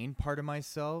mundane part of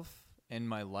myself and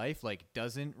my life like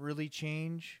doesn't really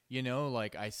change. You know,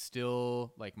 like I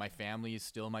still like my family is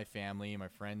still my family. My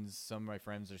friends, some of my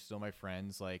friends are still my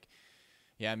friends. Like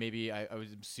yeah, maybe I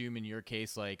would assume in your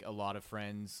case, like a lot of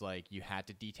friends, like you had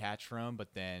to detach from,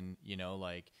 but then, you know,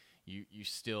 like you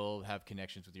still have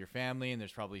connections with your family and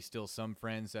there's probably still some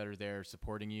friends that are there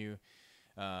supporting you.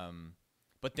 Um,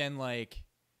 but then like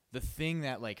the thing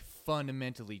that like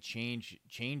fundamentally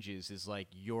changes is like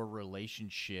your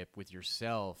relationship with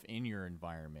yourself in your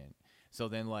environment. So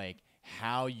then like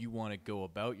how you want to go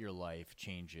about your life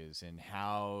changes and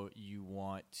how you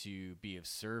want to be of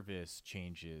service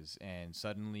changes, and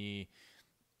suddenly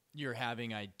you're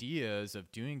having ideas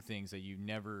of doing things that you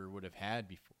never would have had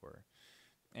before.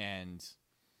 And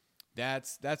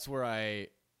that's where I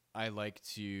like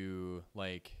to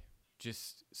like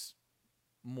just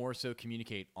more so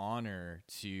communicate honor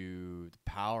to the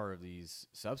power of these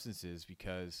substances,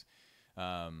 because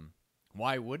um,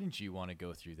 why wouldn't you want to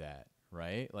go through that,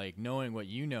 right? Like knowing what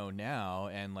you know now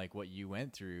and like what you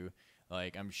went through,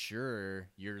 like I'm sure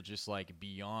you're just like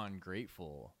beyond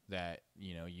grateful that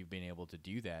you know you've been able to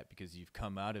do that because you've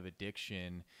come out of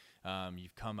addiction,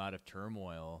 you've come out of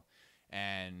turmoil,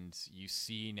 and you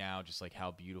see now just like how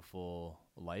beautiful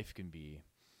life can be.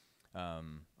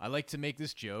 I like to make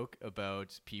this joke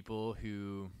about people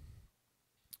who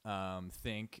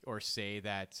think or say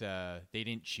that they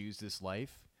didn't choose this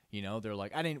life. You know, they're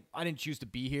like, I didn't choose to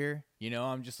be here. You know,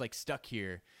 I'm just like stuck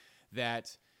here.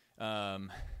 That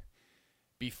um,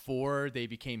 before they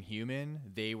became human,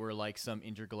 they were like some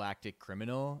intergalactic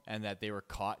criminal, and that they were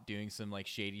caught doing some like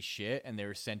shady shit, and they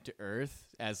were sent to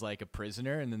Earth as like a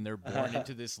prisoner, and then they're born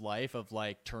into this life of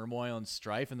like turmoil and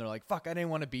strife, and they're like, fuck, I didn't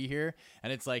want to be here.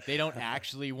 And it's like they don't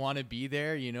actually want to be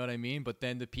there, you know what I mean? But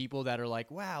then the people that are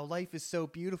like, wow, life is so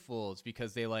beautiful, it's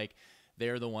because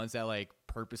they're the ones that like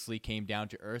purposely came down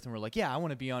to Earth and were like, yeah, I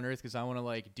want to be on Earth because I want to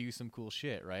like do some cool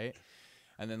shit, right?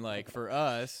 And then like for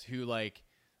us who like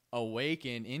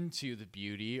awaken into the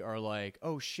beauty are like,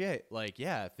 oh shit, like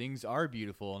yeah, things are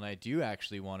beautiful and I do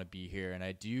actually want to be here and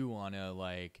I do want to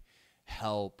like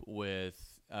help with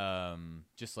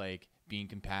just like being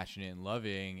compassionate and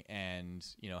loving and,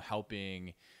 you know,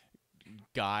 helping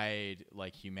guide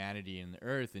like humanity and the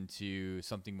earth into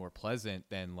something more pleasant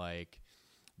than like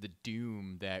the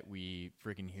doom that we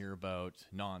freaking hear about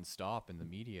nonstop in the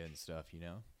media and stuff, you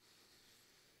know?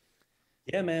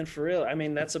 Yeah, man, for real. I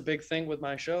mean, that's a big thing with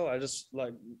my show. I just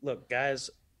like, look,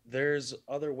 guys, there's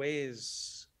other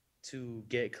ways to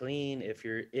get clean if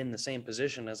you're in the same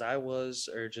position as I was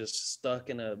or just stuck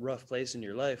in a rough place in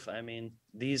your life. I mean,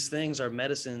 these things are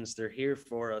medicines. They're here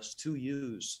for us to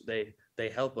use. They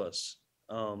help us.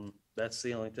 That's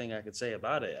the only thing I could say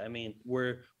about it. I mean,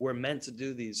 we're meant to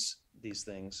do these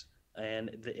things, and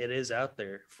it is out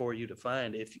there for you to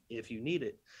find if you need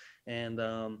it. And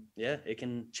yeah, it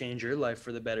can change your life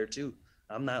for the better too.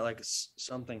 I'm not like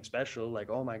something special,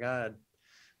 like, oh my god,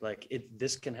 like it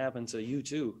this can happen to you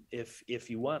too if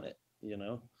you want it, you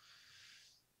know.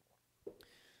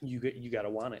 You got to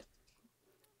want it.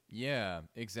 Yeah,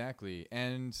 exactly.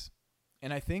 And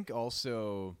I think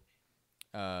also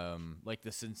like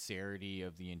the sincerity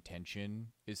of the intention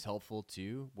is helpful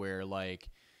too, where like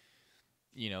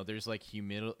you know there's like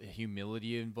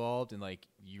humility involved and like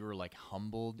you're like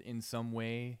humbled in some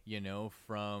way, you know,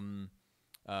 from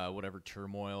whatever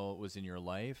turmoil was in your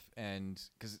life. And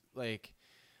because like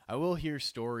I will hear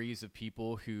stories of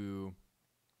people who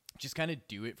just kind of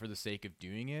do it for the sake of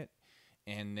doing it,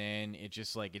 and then it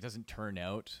just like it doesn't turn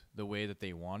out the way that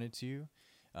they wanted to.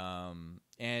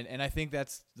 And I think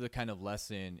that's the kind of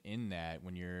lesson in that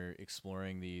when you're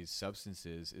exploring these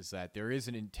substances is that there is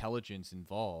an intelligence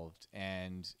involved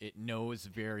and it knows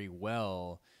very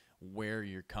well where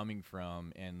you're coming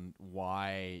from and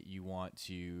why you want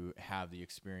to have the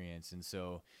experience. And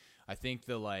so I think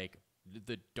the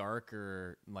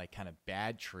darker, like, kind of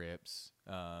bad trips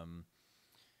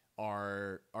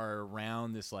are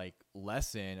around this, like,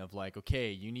 lesson of, like,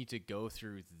 okay, you need to go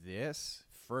through this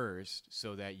first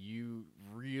so that you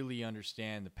really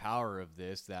understand the power of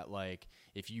this, that, like,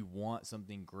 if you want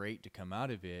something great to come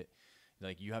out of it,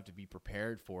 like, you have to be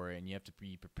prepared for it, and you have to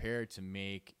be prepared to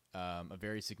make a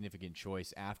very significant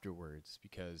choice afterwards,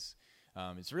 because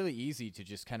it's really easy to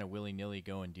just kind of willy-nilly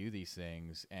go and do these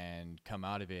things and come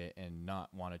out of it and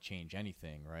not want to change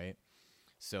anything, right?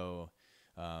 So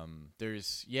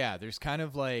there's kind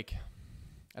of, like,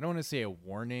 I don't want to say a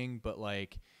warning, but,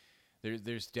 like,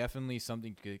 there's definitely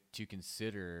something to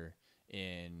consider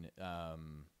in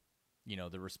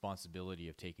the responsibility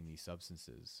of taking these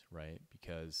substances, right?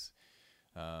 Because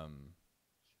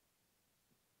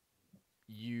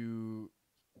you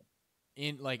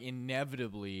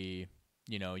inevitably,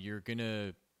 you're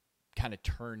gonna kind of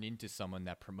turn into someone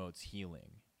that promotes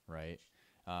healing, right?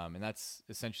 And that's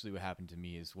essentially what happened to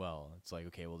me as well. It's like,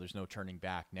 okay, well, there's no turning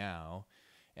back now,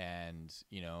 and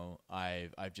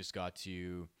I've just got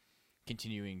to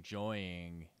continue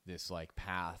enjoying this, like,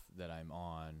 path that I'm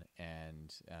on,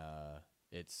 and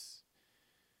it's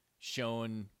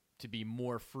shown to be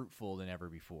more fruitful than ever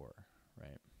before,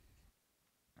 right?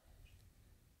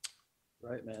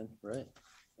 Right, man. Right.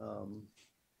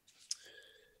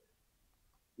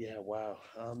 Yeah. Wow.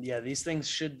 Yeah. These things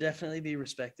should definitely be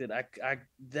respected.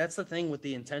 That's the thing with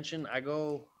the intention.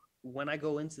 When I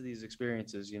go into these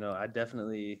experiences,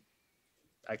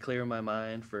 I clear my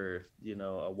mind for,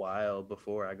 a while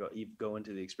before I go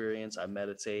into the experience. I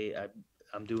meditate.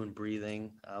 I'm doing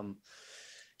breathing. I'm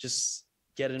just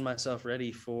getting myself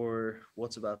ready for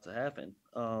what's about to happen.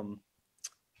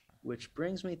 Which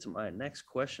brings me to my next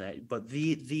question. But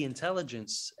the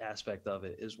intelligence aspect of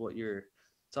it is what you're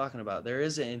talking about. There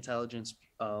is an intelligence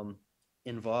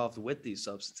involved with these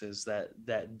substances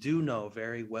that do know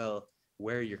very well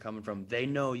where you're coming from. They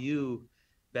know you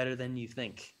better than you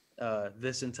think.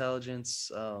 This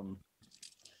intelligence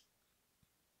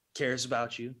cares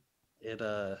about you. It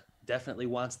definitely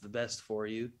wants the best for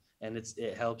you, and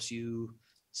it helps you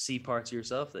see parts of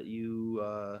yourself that you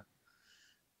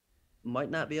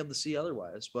might not be able to see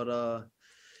otherwise. But going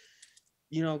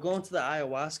to the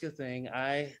ayahuasca thing,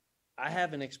 I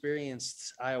haven't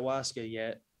experienced ayahuasca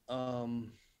yet.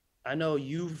 I know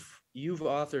you've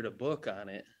authored a book on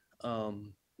it.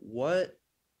 What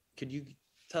could you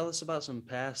tell us about some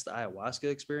past ayahuasca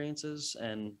experiences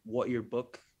and what your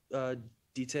book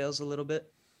details a little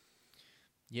bit?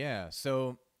 Yeah,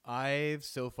 so I've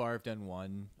so far I've done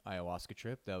one ayahuasca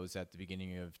trip. That was at the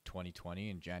beginning of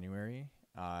 2020 in January.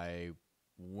 I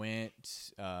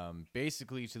went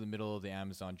basically to the middle of the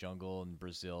Amazon jungle in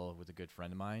Brazil with a good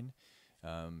friend of mine.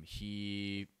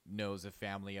 He knows a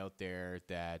family out there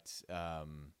that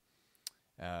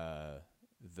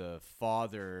the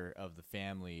father of the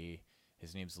family,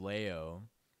 his name's Leo.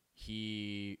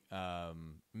 He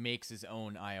makes his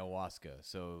own ayahuasca.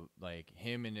 So, like,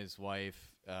 him and his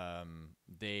wife,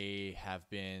 they have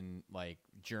been, like,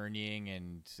 journeying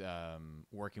and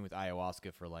working with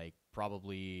ayahuasca for, like,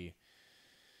 probably,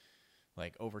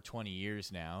 like, over 20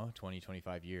 years now,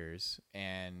 25 years.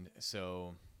 And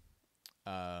so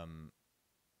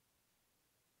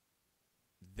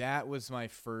that was my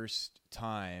first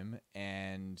time,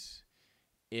 and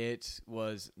it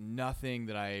was nothing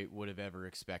that I would have ever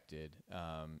expected.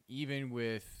 Even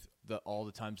with all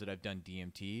the times that I've done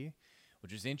DMT,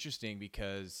 which is interesting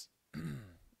because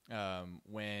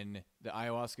when the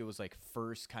ayahuasca was, like,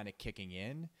 first kind of kicking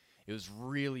in, it was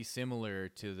really similar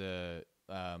to the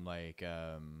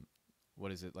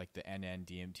what is it, like the NN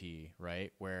DMT,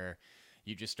 right? Where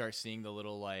you just start seeing the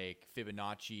little, like,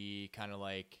 Fibonacci kind of,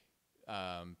 like,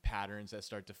 patterns that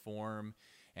start to form,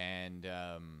 and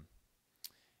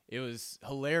it was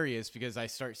hilarious because I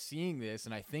start seeing this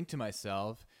and I think to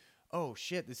myself, oh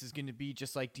shit, this is going to be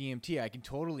just like DMT. I can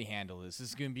totally handle this. This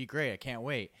is going to be great. I can't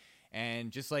wait.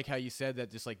 And just like how you said that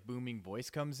this, like, booming voice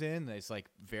comes in, it's, like,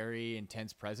 very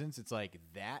intense presence. It's like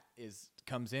that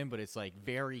comes in, but it's, like,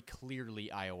 very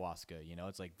clearly ayahuasca,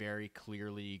 it's, like, very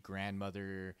clearly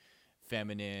grandmother,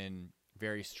 feminine,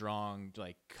 very strong,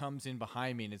 like, comes in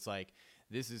behind me, and it's like,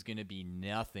 this is going to be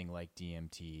nothing like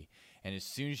DMT. And as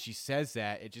soon as she says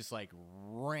that, it just, like,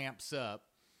 ramps up.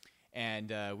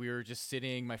 And we were just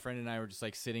sitting, my friend and I were just,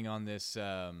 like, sitting on this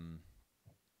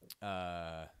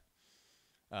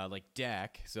like,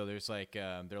 deck. So there's, like,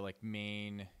 they're, like,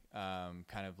 main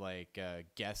kind of, like,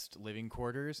 guest living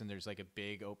quarters, and there's, like, a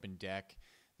big open deck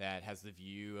that has the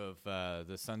view of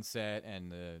the sunset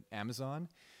and the Amazon.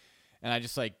 And I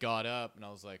just like got up and I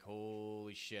was like,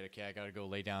 holy shit, okay, I gotta go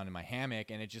lay down in my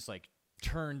hammock. And it just like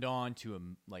turned on to a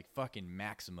like fucking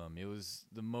maximum. It was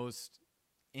the most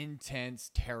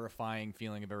intense, terrifying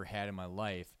feeling I've ever had in my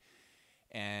life.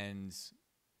 And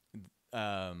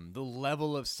the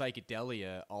level of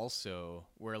psychedelia also,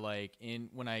 where like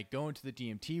when I go into the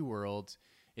DMT world,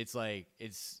 it's like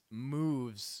it's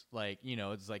moves like, you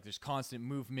know, it's like there's constant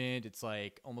movement. It's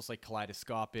like almost like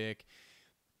kaleidoscopic,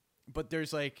 but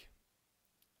there's like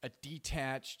a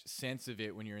detached sense of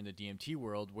it when you're in the DMT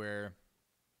world where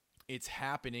it's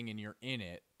happening and you're in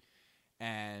it,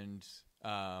 and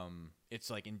it's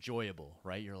like enjoyable,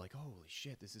 right? You're like, holy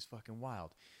shit, this is fucking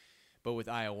wild. But with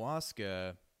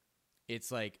ayahuasca,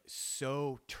 it's like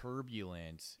so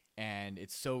turbulent and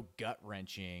it's so gut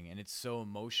wrenching and it's so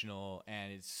emotional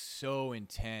and it's so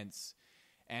intense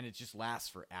and it just lasts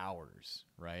for hours,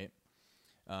 right?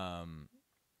 And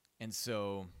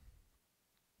so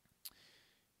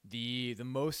the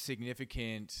most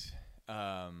significant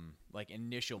like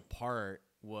initial part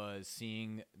was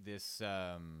seeing this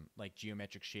like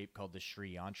geometric shape called the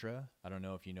Sri Yantra. I don't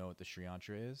know if you know what the Sri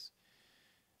Yantra is.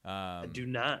 I do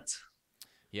not.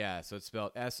 Yeah, so it's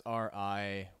spelled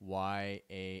Sriyantra.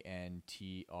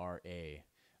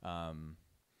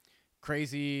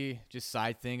 Crazy, just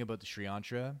side thing about the Sri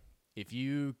Yantra. If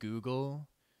you Google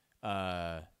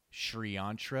Sri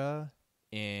Yantra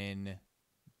in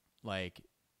like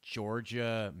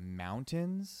Georgia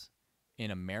mountains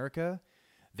in America,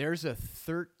 there's a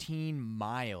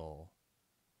 13-mile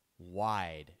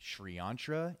wide Sri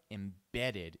Yantra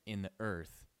embedded in the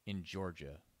earth in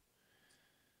Georgia.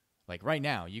 Like right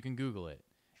now, you can Google it.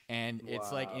 And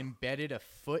it's like embedded a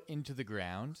foot into the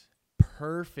ground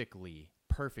perfectly.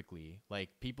 Like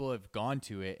people have gone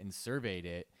to it and surveyed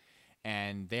it,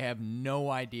 and they have no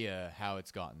idea how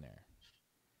it's gotten there.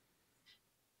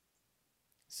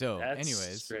 So, That's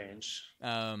anyways, strange.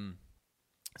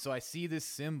 So I see this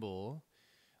symbol,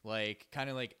 like kind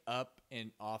of like up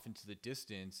and off into the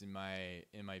distance in my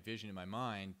vision, in my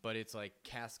mind, but it's like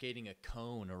cascading a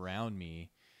cone around me,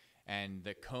 and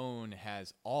the cone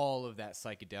has all of that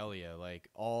psychedelia, like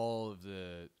all of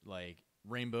the like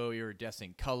rainbow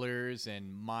iridescent colors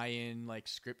and Mayan like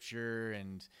scripture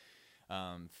and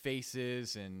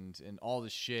faces and all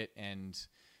this shit, and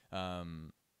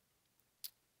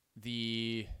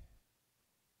the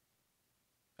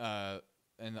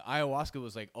and the ayahuasca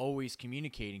was like always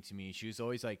communicating to me. She was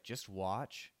always like, just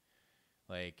watch.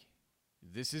 Like,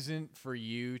 this isn't for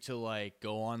you to like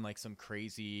go on like some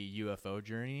crazy UFO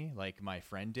journey like my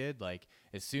friend did. Like,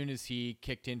 as soon as he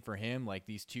kicked in for him, like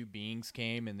these two beings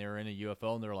came and they were in a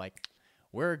UFO and they're like,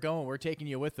 we're taking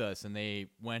you with us. And they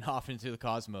went off into the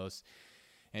cosmos.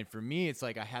 And for me, it's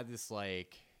like I had this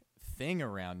like thing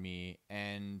around me,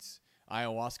 and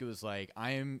ayahuasca was like,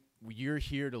 you're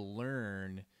here to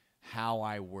learn how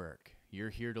I work.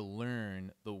 You're here to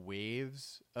learn the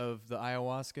waves of the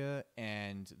ayahuasca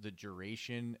and the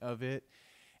duration of it,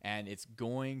 and it's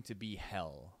going to be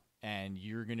hell, and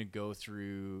you're going to go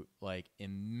through like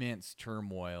immense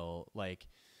turmoil, like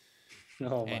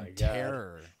Oh my and God.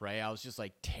 terror, right? I was just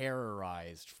like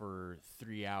terrorized for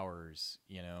 3 hours,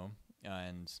 you know?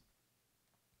 And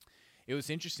it was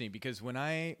interesting because when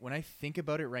I think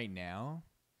about it right now,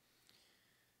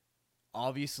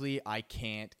 obviously I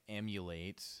can't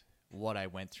emulate what I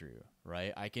went through,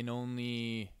 right? I can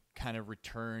only kind of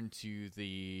return to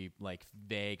the like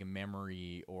vague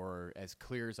memory, or as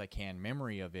clear as I can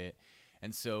memory of it.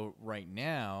 And so right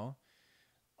now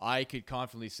I could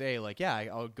confidently say like, yeah,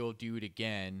 I'll go do it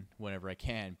again whenever I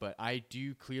can. But I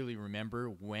do clearly remember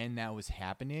when that was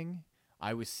happening,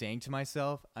 I was saying to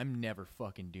myself, I'm never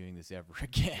fucking doing this ever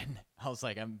again. I was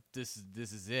like, this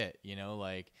is it, you know,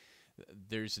 like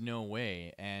there's no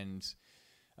way. And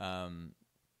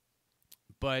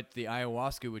but the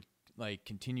ayahuasca would like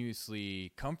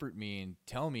continuously comfort me and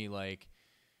tell me like,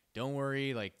 don't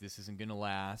worry, like this isn't going to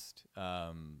last.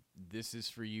 This is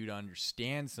for you to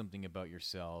understand something about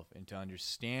yourself and to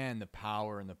understand the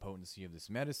power and the potency of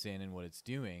this medicine and what it's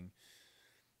doing.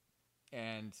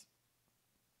 And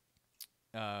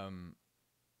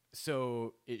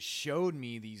so it showed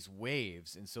me these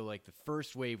waves. And so like the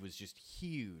first wave was just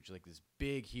huge, like this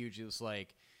big, huge, it was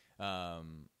like,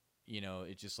 you know,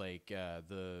 it just like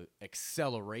the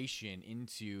acceleration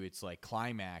into its like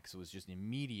climax was just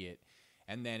immediate.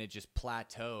 And then it just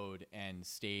plateaued and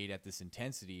stayed at this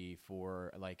intensity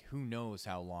for like, who knows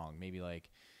how long, maybe like,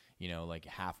 you know, like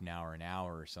half an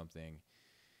hour or something.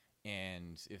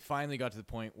 And it finally got to the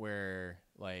point where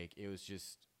like, it was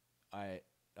just, it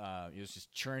was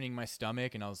just churning my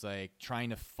stomach, and I was like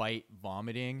trying to fight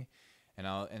vomiting. And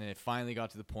it finally got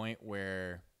to the point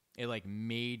where it like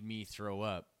made me throw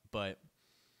up. But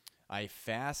I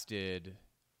fasted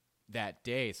that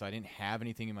day, so I didn't have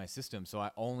anything in my system. So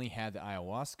I only had the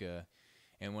ayahuasca.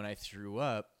 And when I threw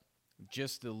up,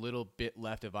 just a little bit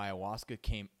left of ayahuasca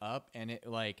came up, and it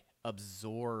like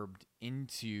absorbed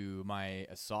into my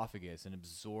esophagus and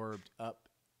absorbed up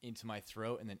into my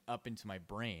throat and then up into my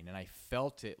brain. And I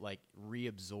felt it like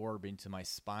reabsorb into my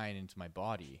spine, into my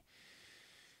body.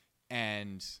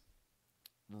 And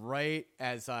right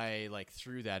as I like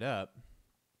threw that up,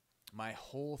 my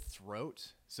whole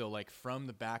throat, so like from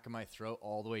the back of my throat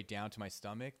all the way down to my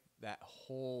stomach, that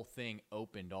whole thing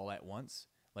opened all at once,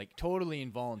 like totally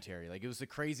involuntary. Like it was the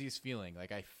craziest feeling.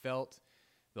 Like I felt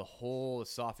the whole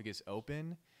esophagus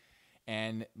open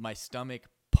and my stomach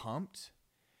pumped,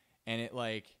 and it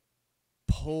like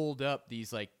pulled up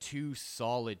these like two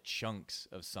solid chunks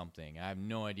of something. I have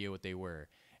no idea what they were.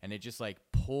 And it just like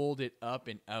pulled it up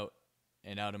and out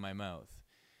of my mouth.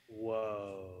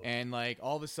 Whoa. And like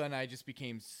all of a sudden I just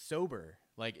became sober.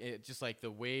 Like it just like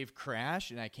the wave crashed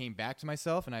and I came back to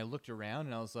myself and I looked around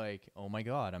and I was like, oh my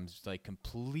God, I'm just like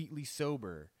completely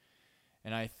sober.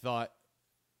 And I thought,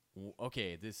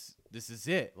 okay, this is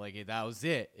it. Like that was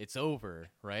it. It's over.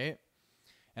 Right.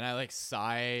 And I like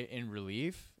sigh in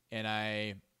relief and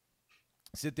I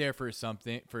sit there for a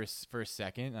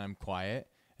second and I'm quiet.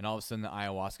 And all of a sudden the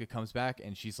ayahuasca comes back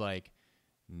and she's like,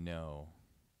 no,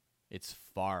 it's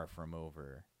far from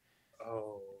over.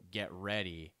 Oh. Get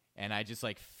ready. And I just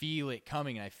like feel it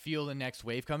coming and I feel the next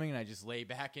wave coming and I just lay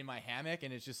back in my hammock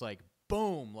and it's just like,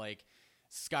 boom, like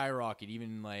skyrocket,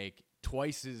 even like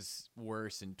twice as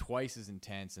worse and twice as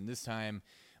intense. And this time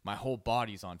my whole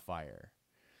body's on fire.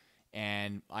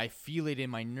 And I feel it in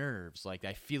my nerves. Like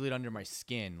I feel it under my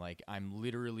skin. Like I'm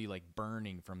literally like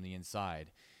burning from the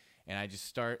inside. And I just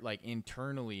start like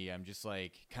internally, I'm just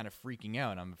like kind of freaking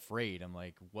out. I'm afraid. I'm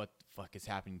like, what the fuck is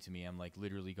happening to me? I'm like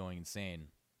literally going insane.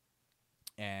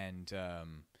 And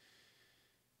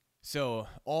so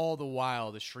all the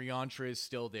while, the Sri Yantra is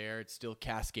still there. It's still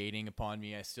cascading upon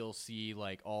me. I still see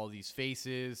like all these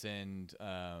faces and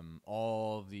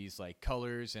all of these like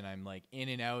colors. And I'm like in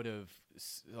and out of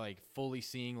like fully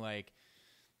seeing like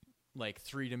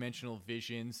three-dimensional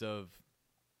visions of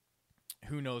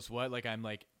who knows what. Like I'm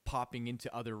like popping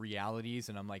into other realities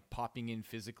and I'm like popping in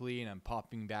physically and I'm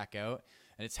popping back out.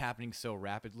 And it's happening so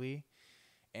rapidly.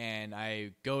 And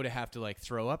I go to have to like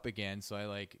throw up again. So I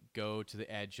like go to the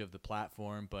edge of the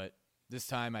platform, but this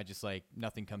time I just like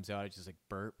nothing comes out. I just like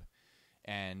burp.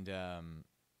 And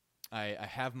I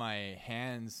have my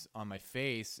hands on my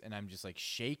face and I'm just like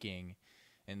shaking.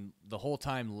 And the whole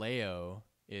time Leo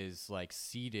is like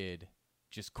seated,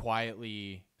 just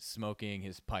quietly smoking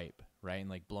his pipe, right? And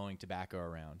like blowing tobacco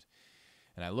around.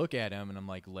 And I look at him and I'm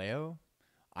like, Leo,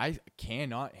 I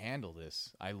cannot handle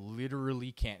this. I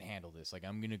literally can't handle this. Like,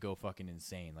 I'm going to go fucking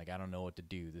insane. Like, I don't know what to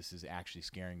do. This is actually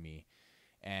scaring me.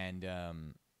 And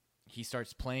he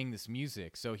starts playing this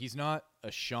music. So he's not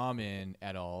a shaman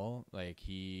at all. Like,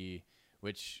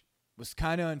 which was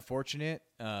kind of unfortunate.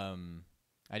 I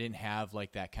didn't have,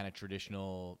 like, that kind of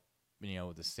traditional,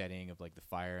 the setting of, like, the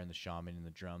fire and the shaman and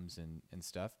the drums and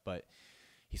stuff. But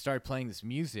he started playing this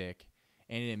music,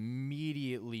 and it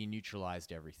immediately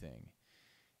neutralized everything.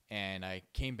 And I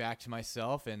came back to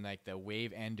myself and like the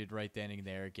wave ended right then and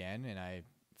there again. And I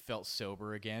felt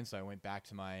sober again. So I went back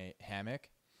to my hammock.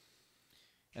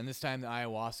 And this time the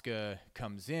ayahuasca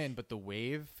comes in, but the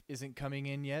wave isn't coming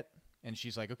in yet. And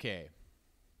she's like, okay,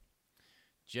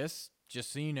 just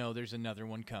so you know, there's another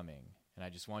one coming. And I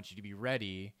just want you to be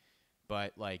ready.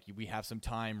 But like we have some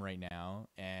time right now.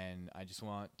 And I just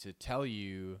want to tell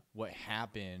you what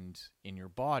happened in your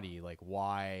body, like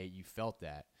why you felt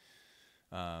that.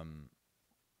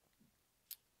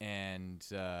 And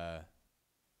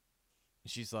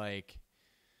she's like,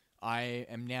 I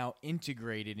am now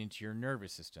integrated into your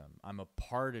nervous system. I'm a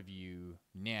part of you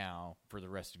now for the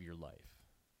rest of your life.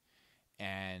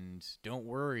 And don't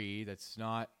worry, that's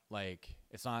not like,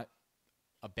 it's not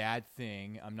a bad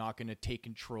thing. I'm not going to take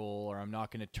control or I'm not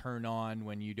going to turn on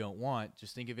when you don't want.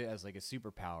 Just think of it as like a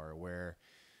superpower where,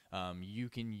 you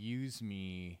can use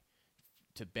me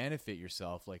to benefit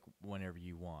yourself like whenever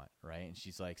you want, right? And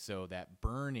she's like, so that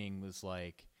burning was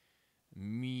like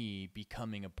me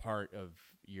becoming a part of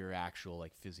your actual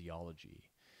like physiology.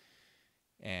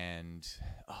 And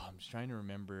I'm just trying to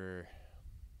remember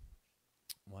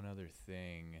one other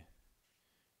thing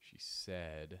she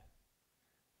said.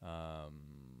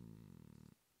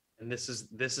 And this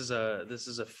is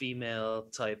a female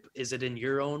type. Is it in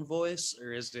your own voice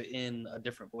or is it in a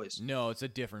different voice? No, it's a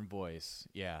different voice.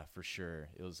 Yeah, for sure.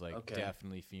 It was like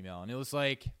definitely female. And it was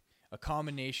like a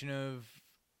combination of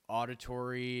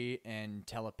auditory and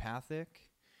telepathic,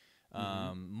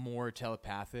 Mm-hmm. more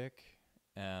telepathic.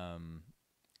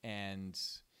 And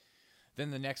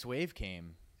then the next wave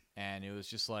came, and it was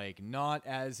just like not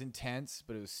as intense,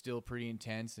 but it was still pretty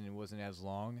intense, and it wasn't as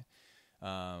long.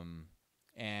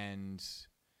 And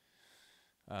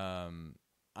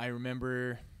I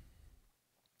remember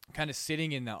kind of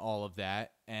sitting in all of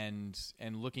that and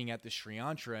looking at the Sri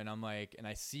Yantra, and I'm like, and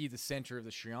I see the center of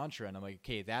the Sri Yantra, and I'm like,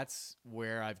 okay, that's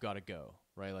where I've got to go,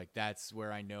 right? Like that's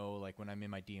where I know, like when I'm in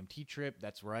my DMT trip,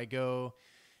 that's where I go,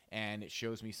 and it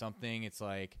shows me something. It's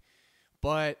like,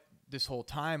 but this whole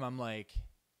time I'm like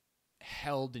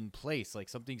held in place, like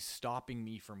something's stopping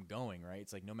me from going, right?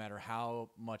 It's like no matter how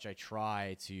much I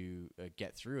try to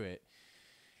get through it.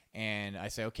 And I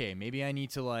say, okay, maybe I need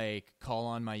to like call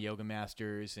on my yoga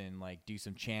masters and like do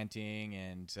some chanting,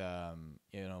 and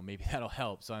maybe that'll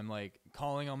help. So I'm like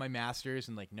calling on my masters,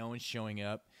 and like no one's showing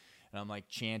up, and I'm like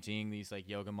chanting these like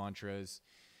yoga mantras,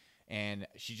 and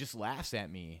she just laughs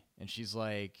at me, and she's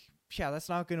like, yeah, that's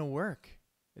not gonna work.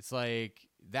 It's like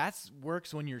that's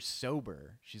works when you're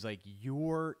sober. She's like,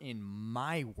 you're in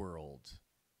my world.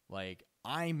 Like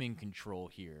I'm in control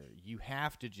here. You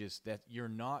have to just, that you're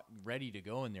not ready to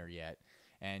go in there yet,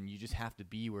 and you just have to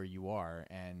be where you are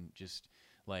and just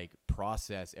like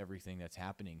process everything that's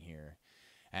happening here.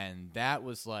 And that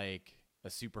was like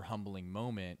a super humbling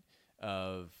moment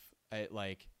of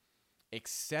like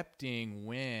accepting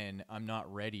when I'm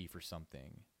not ready for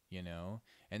something, you know?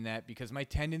 And that because my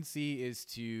tendency is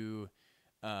to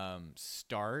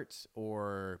start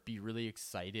or be really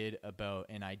excited about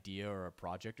an idea or a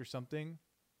project or something,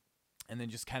 and then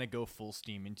just kind of go full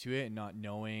steam into it and not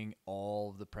knowing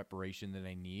all the preparation that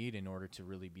I need in order to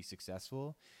really be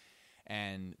successful.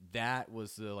 And that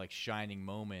was the like shining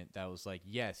moment that was like,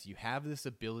 yes, you have this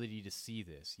ability to see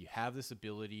this. You have this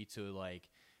ability to like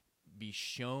be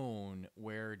shown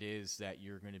where it is that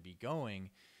you're going to be going,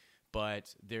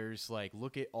 but there's like,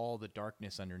 look at all the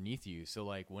darkness underneath you. So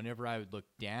like whenever I would look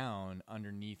down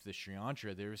underneath the Sri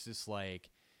Yantra, there was this like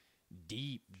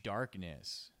deep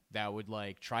darkness that would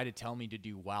like try to tell me to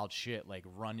do wild shit, like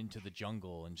run into the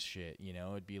jungle and shit, you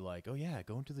know? It'd be like, oh yeah,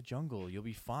 go into the jungle, you'll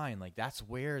be fine, like that's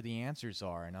where the answers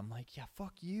are. And I'm like, yeah,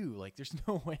 fuck you, like there's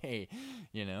no way,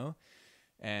 you know?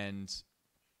 And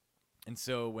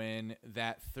so when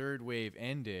that third wave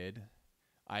ended,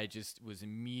 I just was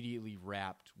immediately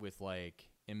wrapped with like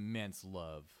immense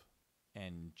love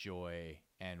and joy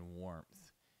and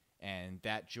warmth. And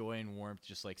that joy and warmth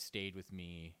just like stayed with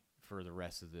me for the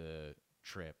rest of the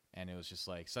trip. And it was just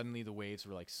like suddenly the waves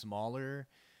were like smaller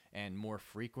and more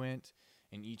frequent,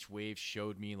 and each wave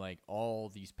showed me like all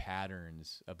these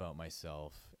patterns about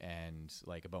myself and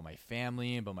like about my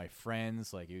family and about my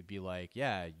friends. Like it would be like,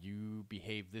 yeah, you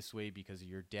behave this way because of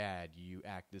your dad, you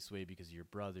act this way because of your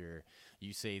brother,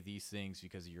 you say these things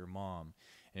because of your mom.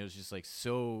 And it was just like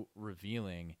so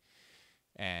revealing.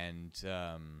 And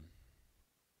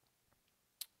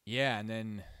yeah, and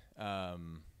then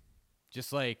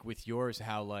just like with yours,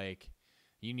 how like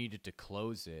you needed to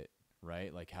close it,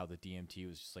 right? Like how the DMT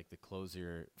was just like the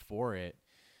closer for it.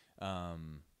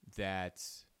 That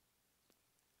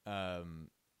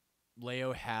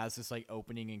Leo has this like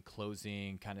opening and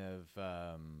closing kind of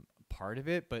part of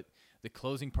it, but the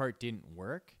closing part didn't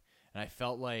work. And I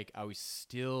felt like I was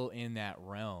still in that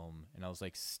realm, and I was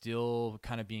like still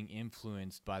kind of being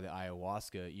influenced by the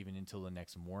ayahuasca even until the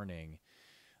next morning.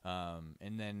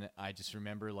 And then I just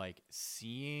remember like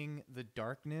seeing the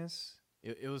darkness.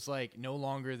 It was like no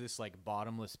longer this like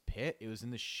bottomless pit. It was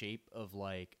in the shape of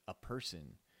like a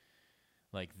person,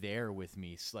 like there with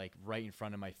me, like right in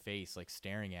front of my face, like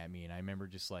staring at me. And I remember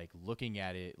just like looking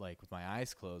at it, like with my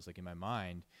eyes closed, like in my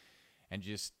mind, and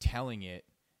just telling it,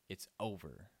 it's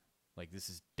over. Like this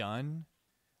is done.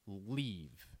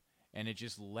 Leave. And it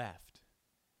just left.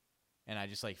 And I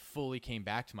just like fully came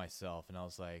back to myself, and I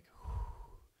was like,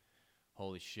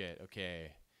 holy shit,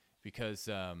 okay. Because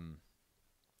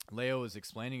Leo was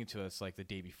explaining it to us like the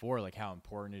day before, like how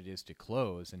important it is to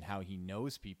close, and how he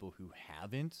knows people who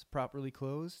haven't properly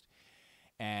closed,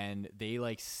 and they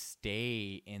like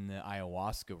stay in the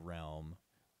ayahuasca realm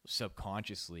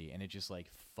subconsciously, and it just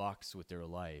like fucks with their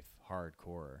life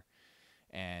hardcore.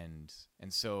 And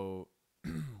so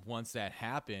once that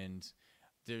happened,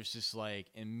 there's just like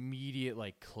immediate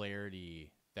like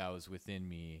clarity that was within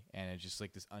me, and it's just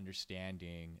like this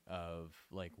understanding of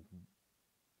like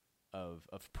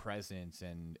of presence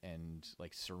and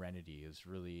like serenity. It was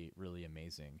really, really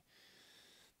amazing.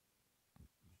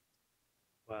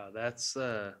 Wow,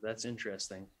 that's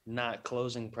interesting. Not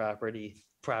closing properly,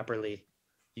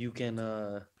 you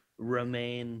can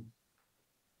remain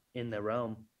in the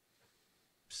realm.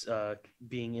 uh,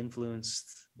 being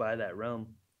influenced by that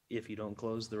realm if you don't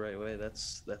close the right way.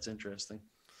 That's interesting.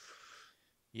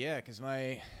 Yeah, because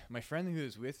my friend who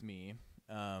was with me,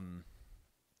 um,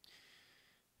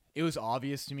 it was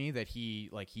obvious to me that he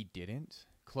didn't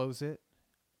close it,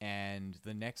 and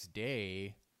the next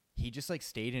day he just like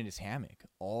stayed in his hammock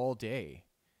all day,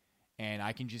 and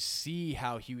I can just see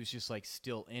how he was just like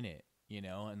still in it,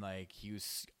 and like he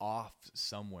was off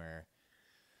somewhere,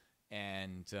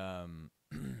 and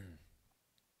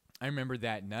I remember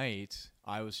that night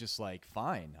I was just like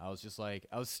fine. I was just like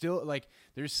I was still like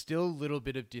there's still a little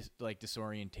bit of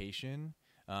disorientation,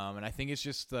 and I think it's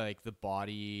just like the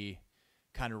body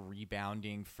kind of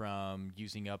rebounding from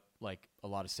using up like a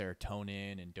lot of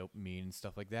serotonin and dopamine and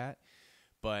stuff like that.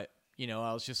 But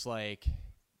I was just like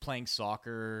playing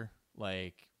soccer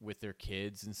like with their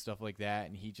kids and stuff like that,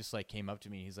 and he just like came up to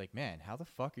me. He's like, "Man, how the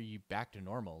fuck are you back to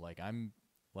normal? Like I'm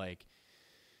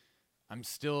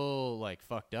still like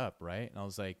fucked up, right?" And I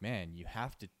was like, "Man, you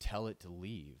have to tell it to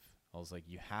leave." I was like,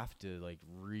 "You have to like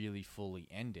really fully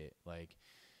end it."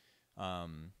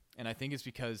 And I think it's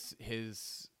because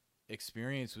his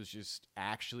experience was just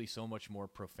actually so much more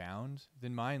profound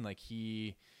than mine. Like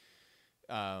he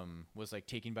was like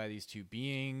taken by these two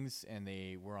beings, and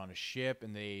they were on a ship,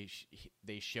 and they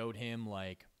showed him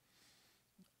like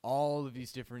all of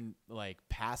these different like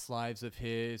past lives of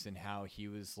his, and how he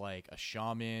was like a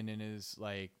shaman in his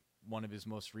like one of his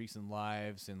most recent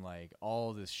lives, and like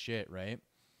all this shit, right?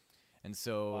 And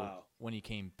so Wow. when he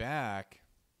came back,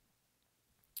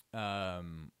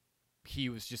 he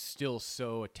was just still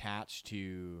so attached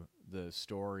to the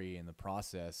story and the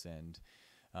process, and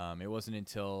it wasn't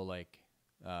until like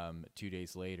 2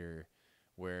 days later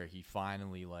where he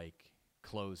finally like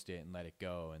closed it and let it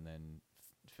go, and then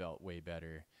felt way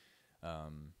better.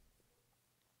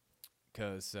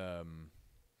 Because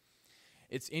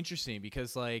it's interesting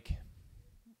because like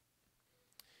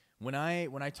when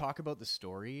I talk about the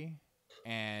story,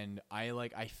 and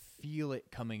I feel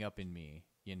it coming up in me,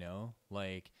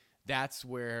 like that's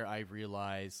where I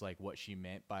realize like what she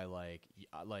meant by like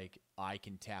I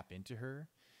can tap into her.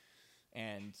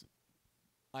 And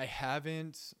I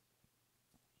haven't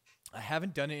I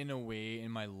haven't done it in a way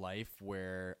in my life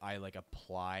where I like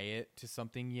apply it to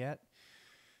something yet,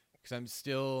 because I'm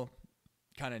still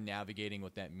kind of navigating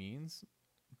what that means.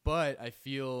 But I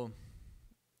feel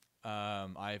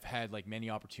I've had like many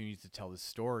opportunities to tell this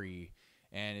story,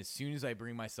 and as soon as I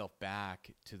bring myself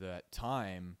back to that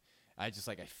time, I just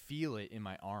like I feel it in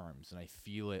my arms, and I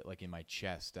feel it like in my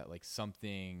chest that like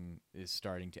something is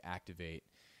starting to activate,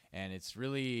 and it's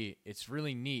really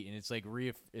neat, and it's like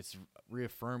it's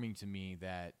reaffirming to me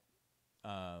that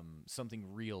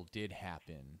something real did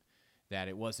happen, that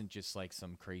it wasn't just like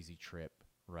some crazy trip,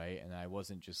 right? And I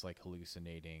wasn't just like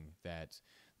hallucinating, that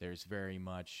there's very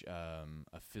much a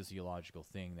physiological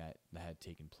thing that had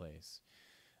taken place.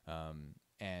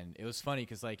 And it was funny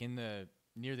because like in the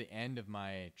near the end of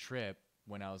my trip,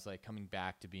 when I was like coming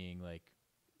back to being like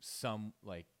some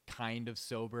like kind of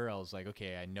sober, I was like,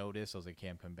 okay, I noticed. I was like, okay,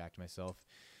 I'm coming back to myself.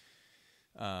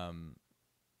 Um,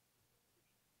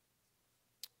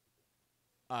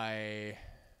 I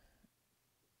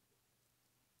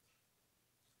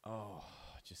oh,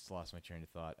 just lost my train of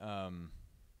thought.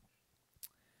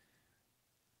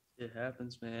 It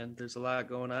happens, man. There's a lot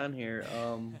going on here.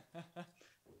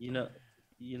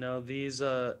 You know, these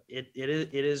it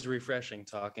is refreshing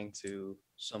talking to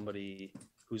somebody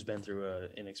who's been through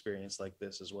an experience like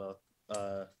this as well.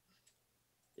 Uh,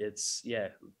 it's yeah.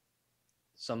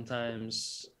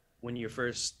 Sometimes when you're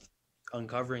first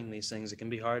uncovering these things, it can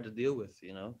be hard to deal with,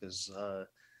 because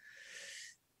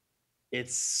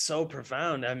it's so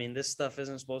profound. I mean, this stuff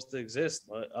isn't supposed to exist,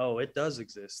 but oh, it does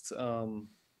exist. When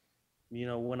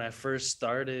I first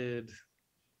started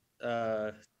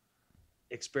uh,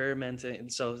 experimenting,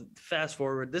 so fast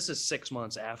forward, this is 6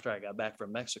 months after I got back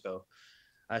from Mexico.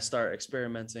 I start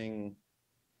experimenting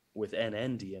with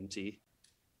NN-DMT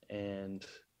and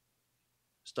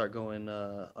start going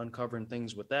uncovering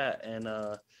things with that. And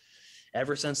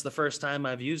ever since the first time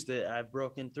I've used it, I've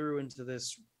broken through into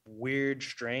this weird,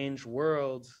 strange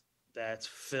world that's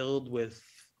filled with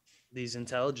these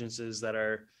intelligences that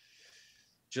are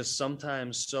just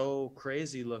sometimes so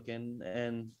crazy looking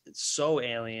and it's so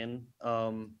alien.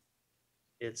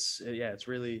 It's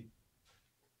really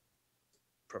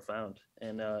profound,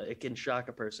 and it can shock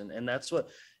a person. And that's what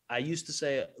I used to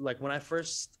say. Like when I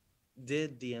first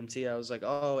did DMT, I was like,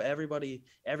 oh, everybody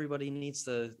needs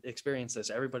to experience this.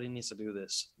 Everybody needs to do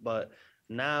this. But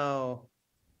now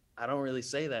I don't really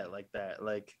say that like that.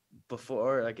 Like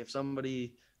before, like if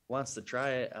somebody wants to try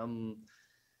it,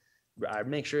 I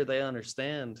make sure they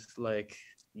understand. Like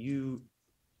you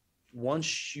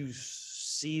once you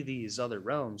see these other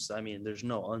realms, I mean, there's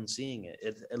no unseeing it.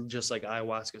 It just like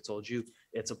ayahuasca told you,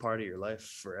 it's a part of your life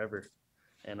forever.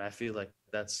 And I feel like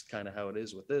that's kind of how it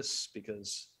is with this,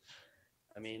 because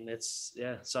I mean, it's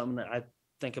something that I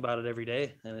think about it every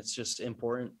day, and it's just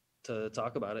important to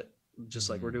talk about it, just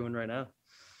like we're Mm-hmm. doing right now.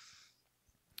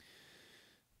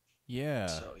 Yeah.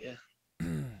 So yeah.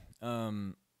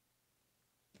 um.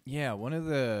 Yeah. One of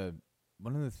the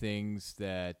things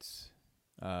that,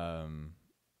 um.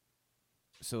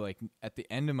 So like at the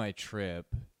end of my trip,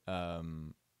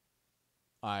 um,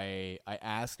 I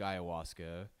asked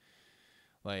ayahuasca,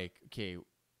 like, okay,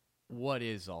 what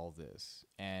is all this,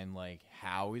 and like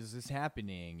how is this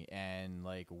happening, and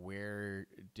like where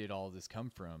did all this come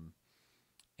from?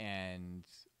 And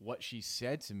what she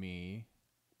said to me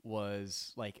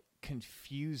was like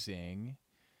confusing,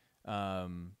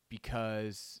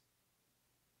 because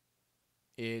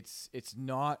it's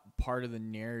not part of the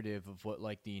narrative of what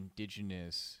like the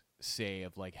indigenous say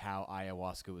of like how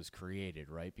ayahuasca was created,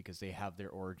 right? Because they have their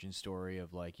origin story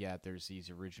of like, yeah, there's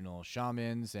these original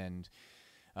shamans, and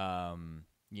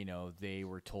they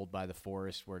were told by the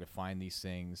forest where to find these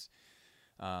things.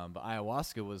 But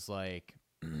ayahuasca was like,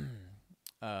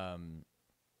 um,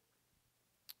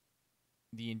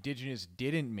 the indigenous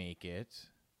didn't make it,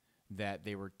 that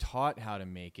they were taught how to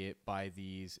make it by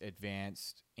these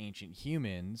advanced ancient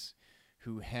humans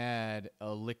who had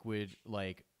a liquid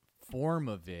like form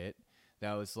of it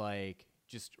that was like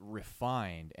just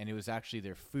refined, and it was actually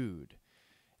their food.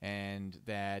 And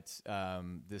that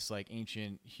this like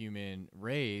ancient human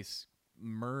race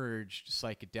merged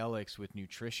psychedelics with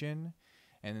nutrition,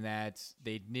 and that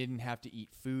they didn't have to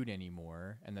eat food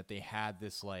anymore, and that they had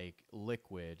this like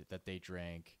liquid that they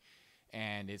drank,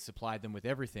 and it supplied them with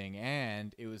everything,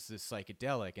 and it was this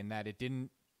psychedelic, and that it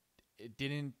didn't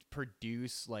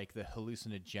produce like the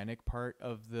hallucinogenic part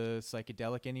of the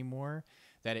psychedelic anymore,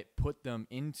 that it put them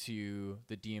into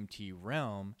the DMT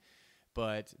realm,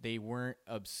 but they weren't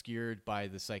obscured by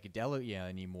the psychedelia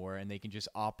anymore, and they can just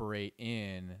operate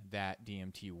in that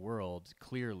DMT world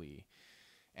clearly.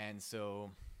 And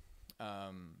so,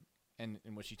 and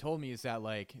what she told me is that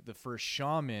like the first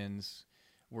shamans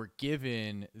were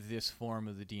given this form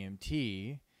of the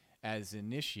DMT as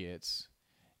initiates,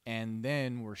 and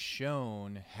then were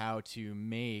shown how to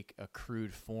make a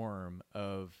crude form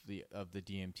of the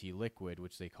DMT liquid,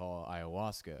 which they call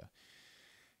ayahuasca.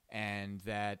 And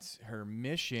that her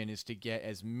mission is to get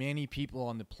as many people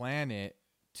on the planet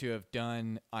to have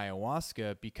done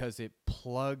ayahuasca, because it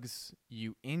plugs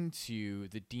you into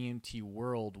the DMT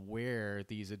world where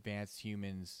these advanced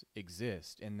humans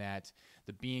exist, and that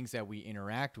the beings that we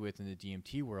interact with in the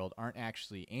DMT world aren't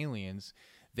actually aliens.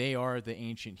 They are the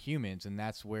ancient humans, and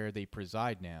that's where they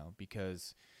preside now.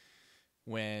 Because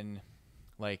when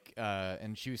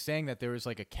and she was saying that there was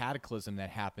like a cataclysm that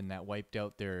happened that wiped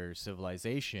out their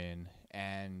civilization,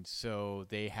 and so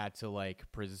they had to like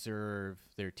preserve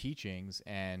their teachings,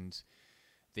 and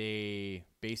they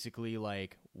basically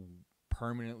like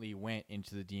permanently went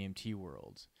into the DMT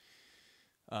world,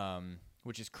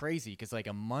 which is crazy because like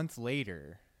a month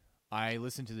later I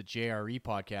listened to the JRE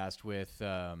podcast with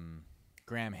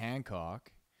Graham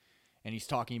Hancock, and he's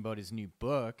talking about his new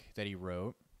book that he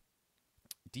wrote,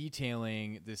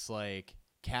 detailing this like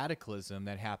cataclysm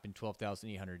that happened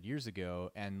 12,800 years ago,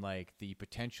 and like the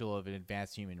potential of an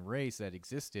advanced human race that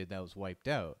existed that was wiped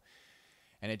out.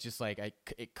 And it just like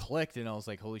it clicked, and I was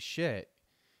like, holy shit,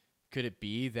 could it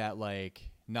be that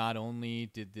like not only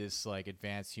did this like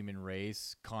advanced human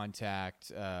race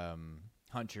contact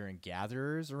hunter and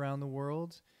gatherers around the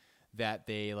world, that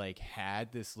they like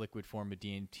had this liquid form of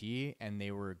DMT, and they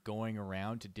were going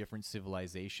around to different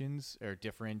civilizations or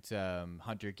different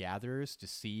hunter-gatherers to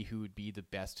see who would be the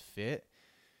best fit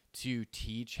to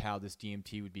teach how this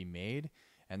DMT would be made,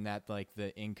 and that like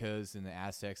the Incas and the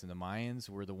Aztecs and the Mayans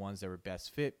were the ones that were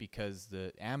best fit because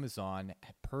the Amazon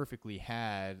perfectly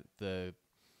had the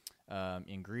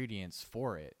ingredients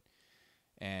for it.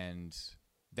 And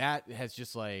that has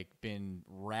just like been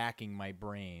racking my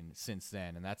brain since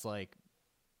then. And that's like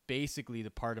basically the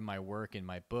part of my work in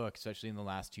my book, especially in the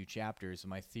last two chapters, of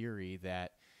my theory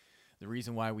that the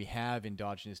reason why we have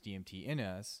endogenous DMT in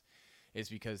us is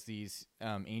because these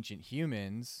ancient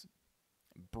humans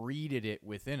breeded it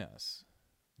within us,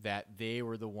 that they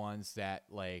were the ones that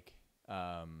like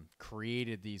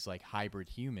created these like hybrid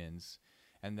humans,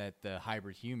 and that the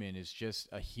hybrid human is just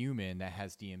a human that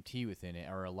has DMT within it,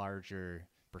 or a larger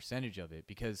percentage of it.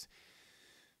 Because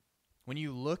when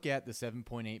you look at the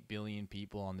 7.8 billion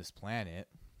people on this planet,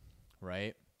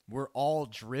 right, we're all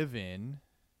driven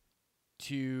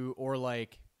to, or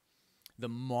like the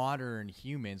modern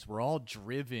humans, we're all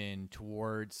driven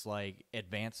towards like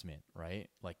advancement, right?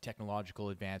 Like technological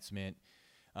advancement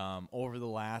over the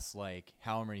last like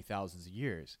how many thousands of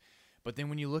years. But then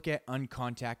when you look at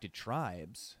uncontacted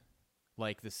tribes,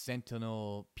 like the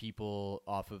Sentinel people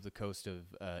off of the coast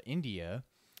of India,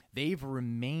 they've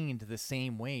remained the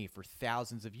same way for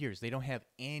thousands of years. They don't have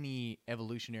any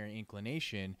evolutionary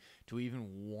inclination to even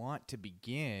want to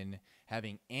begin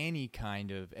having any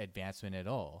kind of advancement at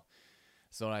all.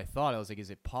 So what I thought, I was like, is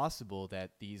it possible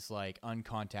that these like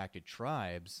uncontacted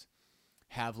tribes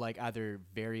have like either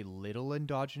very little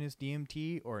endogenous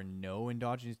DMT or no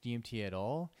endogenous DMT at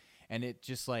all? And it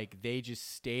just like they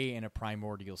just stay in a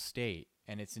primordial state.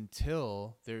 And it's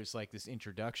until there's like this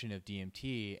introduction of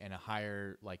DMT and a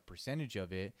higher like percentage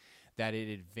of it that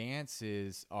it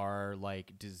advances our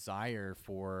like desire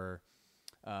for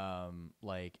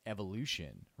like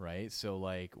evolution, right? So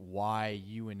like why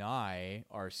you and I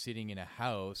are sitting in a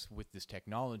house with this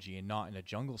technology and not in a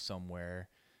jungle somewhere,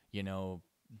 you know,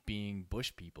 being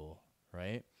bush people,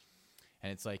 right?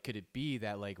 And it's like, could it be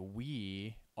that like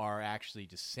we are actually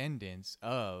descendants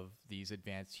of these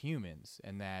advanced humans,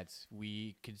 and that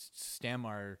we could stem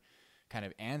our kind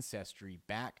of ancestry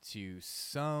back to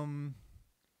some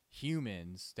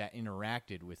humans that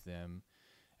interacted with them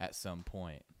at some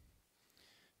point?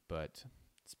 But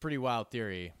it's a pretty wild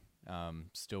theory.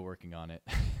 Still working on it.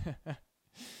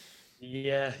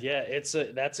 Yeah,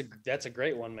 that's a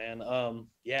great one, man.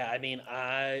 Yeah, I mean,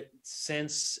 I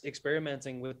since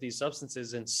experimenting with these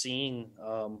substances and seeing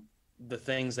the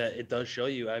things that it does show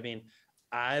you, I mean,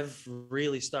 I've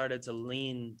really started to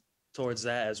lean towards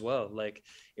that as well. Like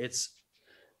it's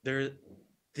there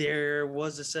there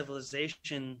was a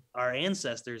civilization, our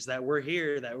ancestors that were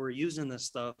here that were using this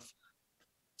stuff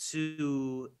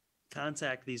to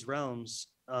contact these realms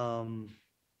on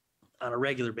a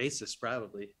regular basis,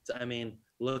 probably. I mean,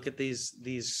 look at these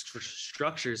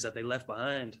structures that they left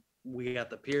behind. We got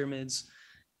the pyramids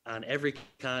on every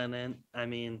continent. I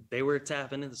mean, they were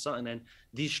tapping into something, and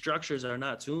these structures are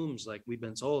not tombs like we've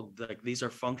been told. Like these are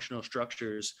functional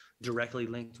structures directly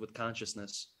linked with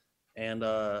consciousness, and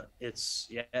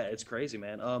it's crazy,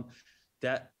 man.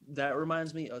 That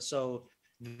reminds me. So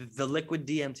the liquid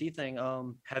DMT thing.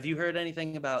 Have you heard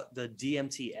anything about the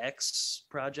DMTX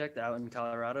project out in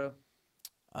Colorado?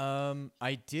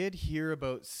 I did hear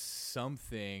about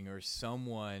something or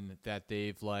someone that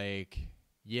they've like,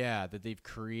 yeah, that they've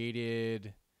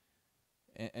created,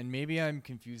 and maybe I'm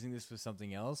confusing this with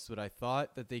something else, but I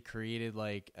thought that they created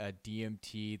like a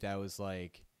DMT that was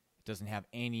like, it doesn't have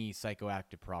any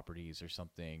psychoactive properties or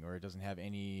something, or it doesn't have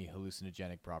any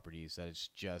hallucinogenic properties, that it's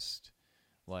just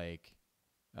like,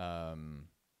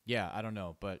 yeah, I don't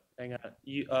know, but Hang on,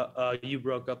 you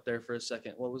broke up there for a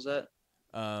second. What was that?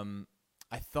 Um,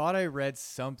 I thought I read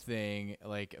something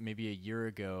like maybe a year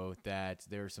ago that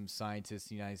there are some scientists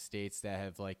in the United States that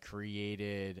have like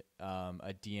created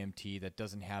a DMT that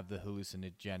doesn't have the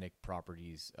hallucinogenic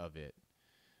properties of it,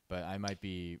 but I might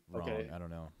be wrong. Okay. I don't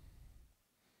know.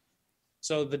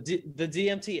 So the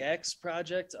DMTX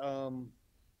project,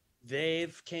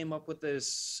 they've came up with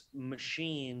this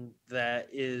machine that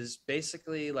is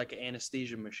basically like an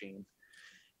anesthesia machine,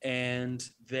 and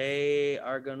they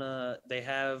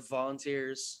have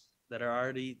volunteers that are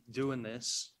already doing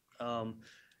this.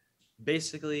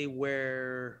 Basically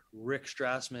where Rick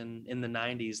Strassman in the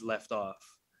 90s left off.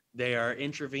 They are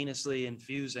intravenously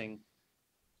infusing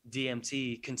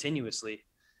DMT continuously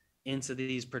into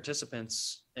these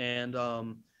participants, and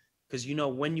because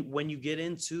when you get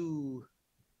into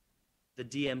the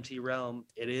DMT realm,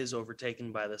 it is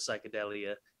overtaken by the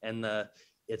psychedelia, and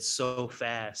it's so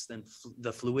fast, and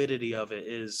the fluidity of it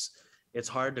is, it's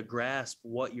hard to grasp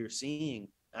what you're seeing.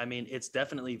 I mean, it's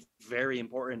definitely very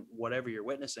important whatever you're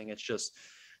witnessing. It's just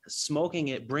smoking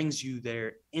it brings you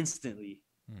there instantly.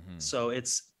 Mm-hmm. So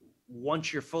it's,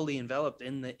 once you're fully enveloped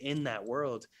in that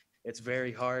world, it's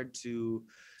very hard to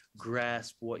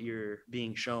grasp what you're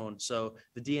being shown. So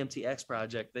the DMTX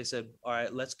project, they said, all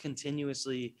right, let's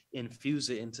continuously infuse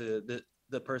it into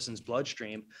the person's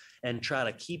bloodstream and try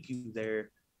to keep you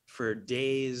there for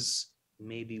days,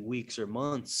 maybe weeks or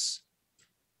months,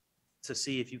 to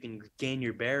see if you can gain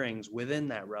your bearings within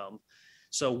that realm.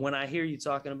 So when I hear you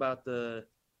talking about the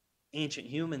ancient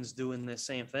humans doing this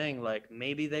same thing, like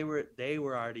maybe they were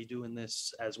already doing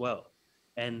this as well,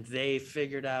 and they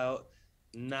figured out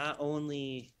not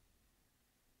only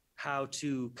how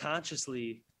to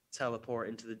consciously teleport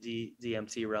into the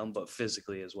DMT realm, but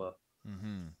physically as well.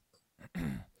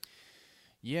 Mm-hmm.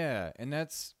 Yeah, and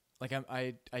that's like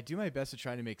I do my best to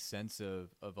try to make sense of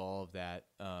all of that,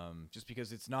 just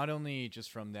because it's not only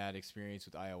just from that experience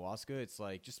with ayahuasca, it's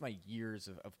like just my years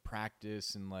of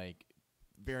practice and like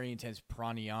very intense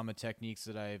pranayama techniques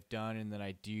that I've done and that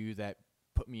I do that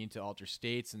put me into altered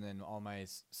states, and then all my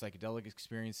psychedelic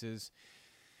experiences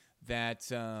that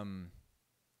the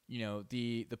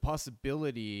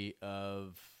possibility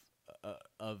of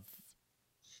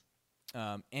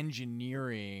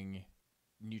engineering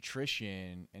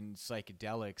nutrition and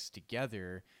psychedelics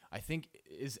together, I think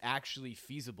is actually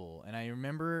feasible. And I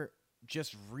remember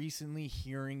just recently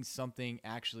hearing something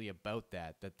actually about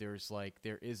that there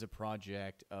is a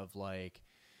project of like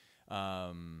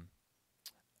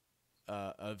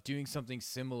of doing something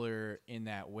similar in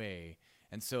that way.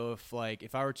 And so if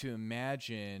I were to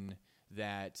imagine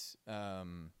that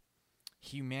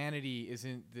humanity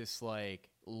isn't this like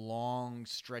long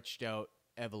stretched out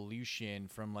evolution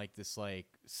from like this like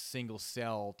single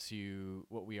cell to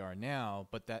what we are now,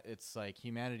 but that it's like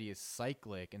humanity is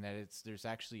cyclic, and that there's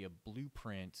actually a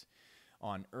blueprint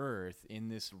on Earth in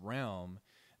this realm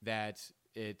that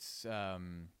it's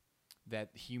that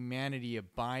humanity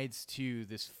abides to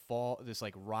this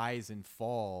like rise and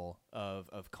fall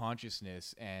of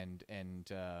consciousness and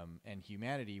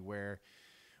humanity, where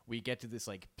we get to this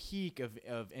like peak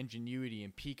of ingenuity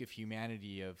and peak of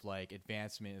humanity, of like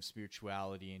advancement of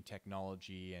spirituality and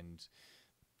technology and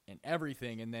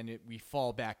everything, and then we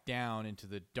fall back down into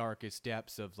the darkest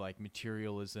depths of like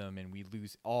materialism, and we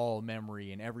lose all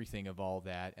memory and everything of all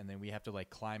that, and then we have to like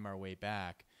climb our way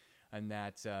back. And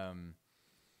that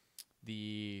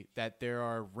that there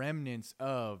are remnants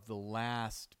of the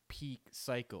last peak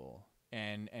cycle,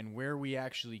 and where we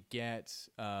actually get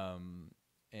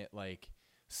like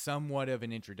somewhat of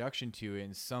an introduction to it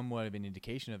and somewhat of an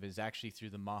indication of it is actually through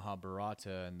the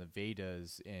Mahabharata and the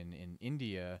Vedas in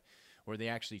India, where they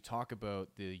actually talk about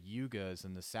the yugas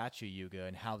and the Satya Yuga,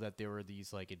 and how that there were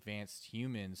these like advanced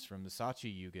humans from the Satya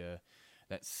Yuga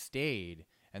that stayed,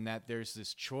 and that there's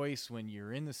this choice when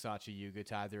you're in the Satya Yuga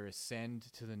to either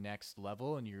ascend to the next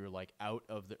level and you're like out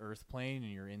of the earth plane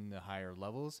and you're in the higher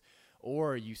levels,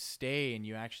 or you stay and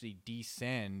you actually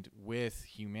descend with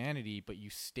humanity, but you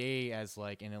stay as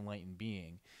like an enlightened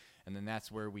being. And then that's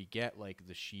where we get like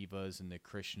the Shivas and the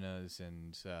Krishnas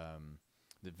and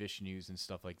the Vishnus and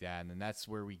stuff like that. And then that's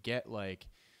where we get like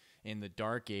in the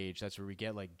Dark Age, that's where we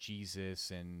get like Jesus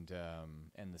and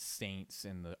the saints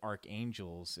and the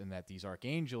archangels, and that these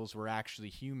archangels were actually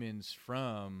humans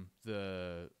from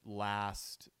the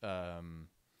last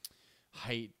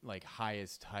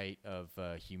highest height of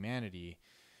humanity.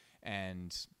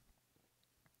 And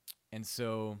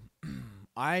so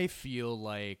I feel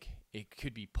like it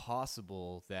could be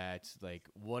possible that like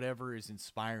whatever is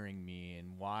inspiring me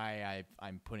and why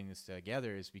I'm putting this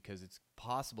together is because it's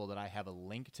possible that I have a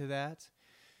link to that,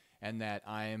 and that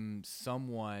I'm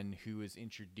someone who is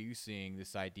introducing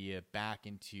this idea back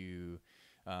into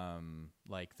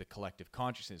like the collective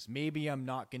consciousness. Maybe I'm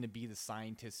not going to be the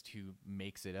scientist who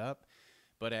makes it up,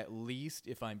 but at least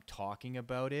if I'm talking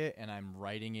about it and I'm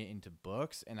writing it into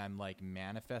books and I'm like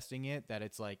manifesting it, that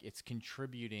it's like it's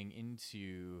contributing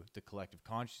into the collective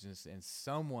consciousness, and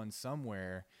someone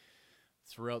somewhere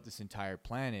throughout this entire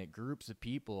planet, groups of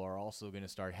people are also going to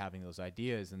start having those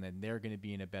ideas, and then they're going to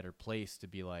be in a better place to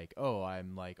be like, oh,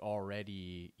 I'm like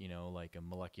already, like a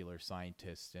molecular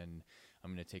scientist, and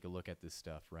I'm going to take a look at this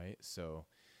stuff, right? So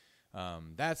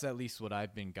that's at least what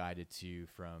I've been guided to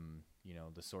from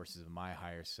the sources of my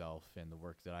higher self and the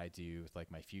work that I do with like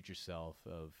my future self,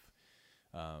 of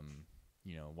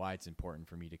why it's important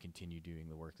for me to continue doing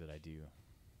the work that I do.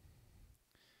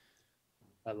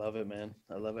 I love it, man.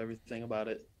 I love everything about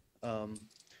it.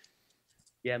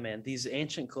 Yeah, man, these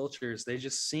ancient cultures, they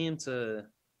just seem to,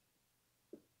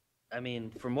 I mean,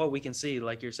 from what we can see,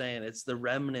 like you're saying, it's the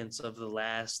remnants of the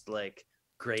last like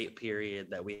great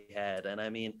period that we had. And I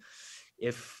mean,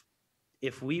 if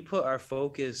we put our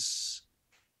focus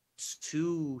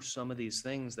to some of these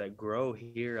things that grow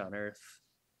here on Earth,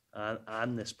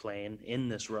 on this plane, in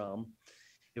this realm,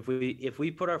 if we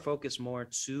put our focus more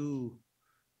to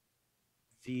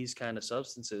these kind of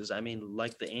substances, I mean,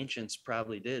 like the ancients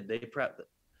probably did,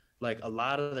 like a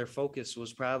lot of their focus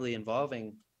was probably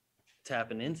involving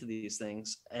tapping into these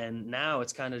things, and now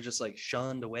it's kind of just like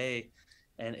shunned away,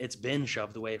 and it's been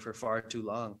shoved away for far too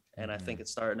long. And I think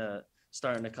it's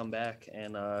starting to come back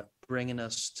and bringing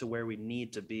us to where we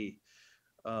need to be,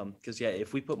 because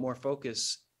if we put more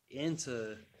focus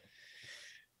into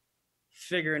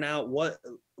figuring out what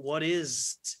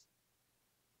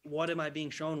am I being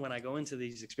shown when I go into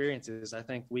these experiences, I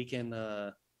think we can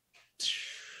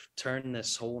turn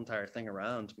this whole entire thing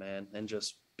around, man, and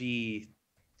just be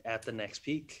at the next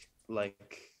peak,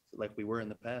 like we were in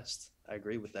the past. I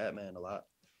agree with that, man, a lot.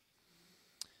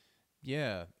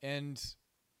 Yeah, and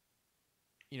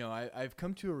I've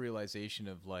come to a realization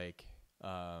of like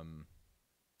um,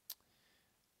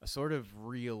 a sort of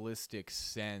realistic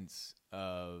sense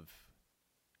of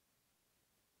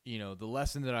the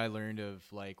lesson that I learned of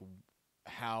like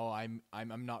how I'm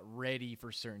not ready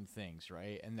for certain things,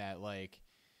 right? And that like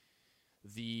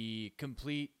the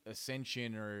complete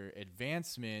ascension or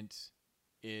advancement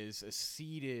is a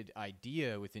seeded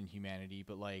idea within humanity,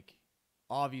 but like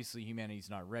obviously humanity's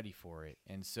not ready for it.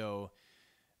 And so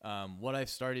what I've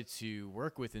started to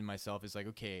work with in myself is like,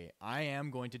 okay, I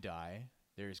am going to die.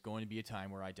 There's going to be a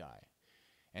time where I die.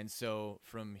 And so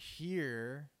from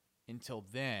here until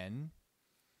then,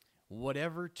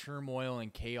 whatever turmoil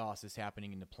and chaos is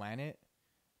happening in the planet,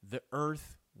 the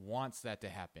earth wants that to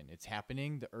happen. It's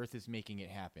happening. The earth is making it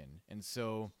happen. And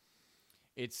so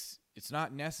it's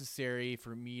not necessary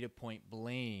for me to point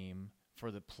blame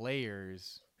for the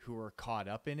players who are caught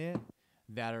up in it,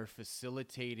 that are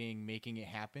facilitating making it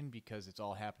happen, because it's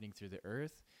all happening through the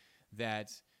earth.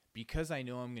 That because I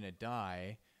know I'm going to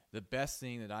die, the best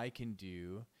thing that I can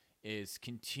do is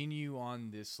continue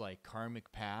on this like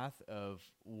karmic path of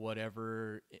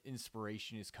whatever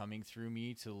inspiration is coming through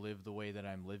me to live the way that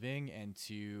I'm living, and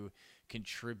to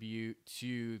contribute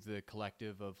to the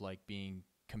collective of like being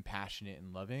compassionate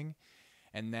and loving.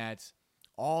 And that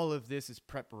all of this is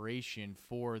preparation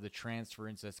for the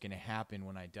transference that's going to happen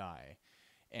when I die.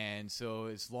 And so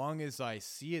as long as I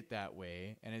see it that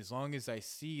way, and as long as I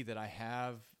see that I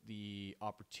have the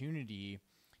opportunity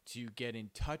to get in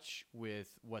touch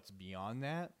with what's beyond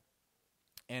that,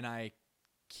 and I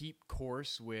keep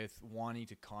course with wanting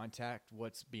to contact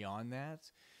what's beyond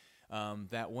that,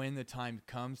 that when the time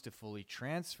comes to fully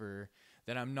transfer,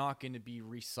 that I'm not going to be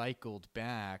recycled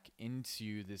back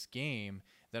into this game,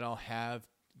 that I'll have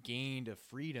gained a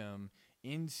freedom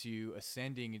into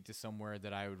ascending into somewhere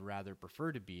that I would rather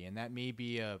prefer to be. And that may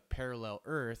be a parallel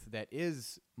Earth that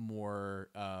is more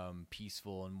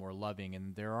peaceful and more loving.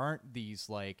 And there aren't these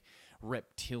like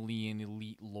reptilian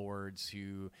elite lords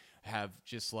who have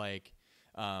just like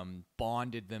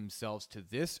bonded themselves to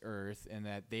this earth, and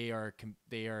that they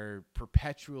are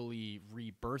perpetually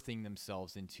rebirthing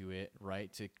themselves into it,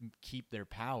 right, to keep their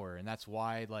power. And that's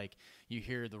why like you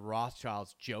hear the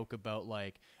Rothschilds joke about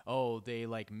like, oh, they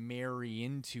like marry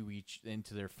into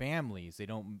their families. They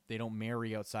don't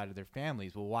marry outside of their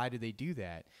families. Well, why do they do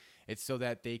that? It's so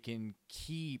that they can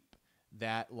keep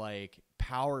that like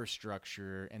power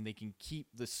structure, and they can keep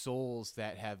the souls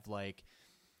that have like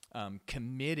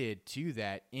committed to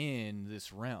that in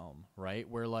this realm, right?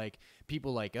 Where like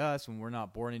people like us, when we're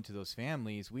not born into those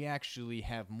families, we actually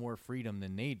have more freedom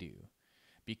than they do,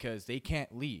 because they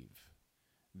can't leave.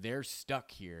 They're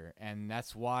stuck here, and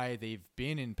that's why they've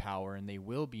been in power, and they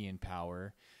will be in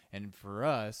power. And for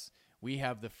us, we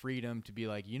have the freedom to be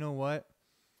like, you know what?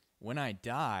 When I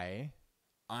die,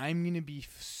 I'm going to be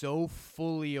so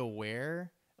fully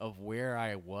aware of where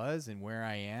I was and where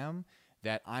I am,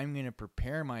 that I'm going to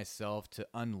prepare myself to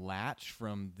unlatch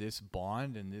from this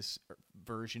bond and this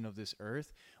version of this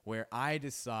earth, where I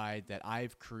decide that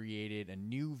I've created a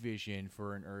new vision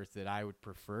for an earth that I would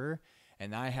prefer,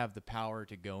 and I have the power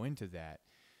to go into that.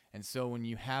 And so when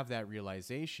you have that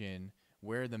realization,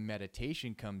 where the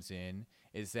meditation comes in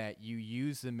is that you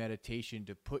use the meditation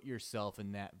to put yourself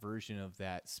in that version of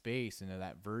that space and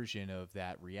that version of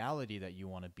that reality that you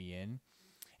want to be in,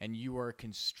 and you are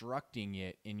constructing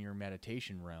it in your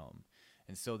meditation realm.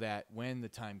 And so that when the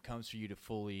time comes for you to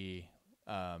fully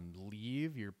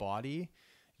leave your body,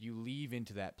 you leave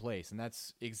into that place. And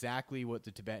that's exactly what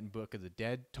the Tibetan Book of the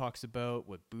Dead talks about,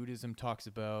 what Buddhism talks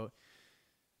about,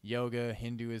 yoga,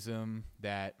 Hinduism,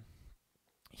 that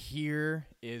here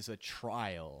is a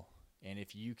trial. And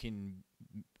if you can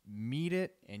meet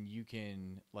it, and you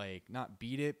can like not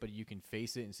beat it, but you can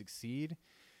face it and succeed,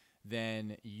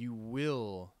 then you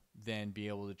will then be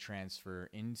able to transfer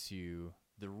into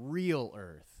the real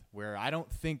earth, where I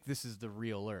don't think this is the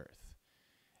real earth.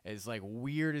 As like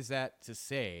weird as that to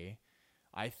say,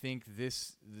 I think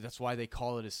that's why they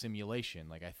call it a simulation.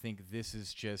 Like I think this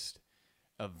is just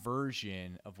a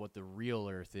version of what the real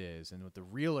earth is. And what the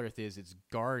real earth is, it's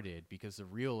guarded, because the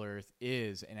real earth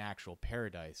is an actual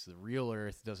paradise. The real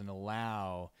earth doesn't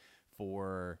allow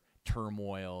for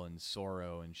turmoil and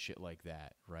sorrow and shit like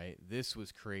that, right? This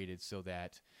was created so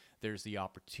that there's the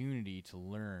opportunity to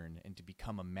learn and to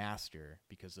become a master,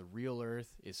 because the real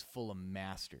earth is full of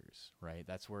masters, right?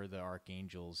 That's where the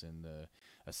archangels and the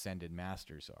ascended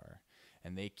masters are.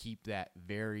 And they keep that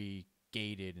very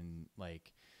gated and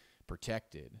like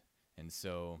protected. And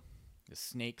so the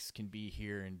snakes can be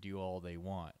here and do all they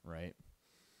want, right?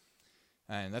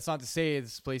 And that's not to say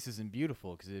this place isn't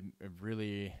beautiful, because it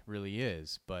really, really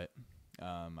is. But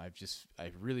I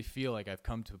really feel like I've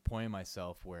come to a point in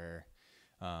myself where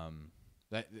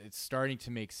that it's starting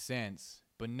to make sense,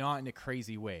 but not in a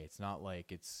crazy way. It's not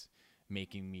like it's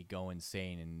making me go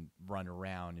insane and run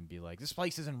around and be like, this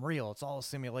place isn't real. It's all a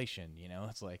simulation. You know,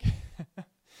 it's like,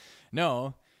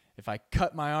 no, if I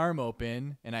cut my arm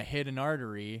open and I hit an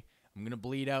artery, I'm going to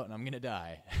bleed out and I'm going to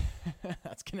die.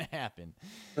 That's going to happen.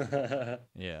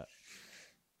 Yeah.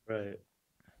 Right.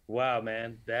 Wow,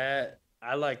 man. That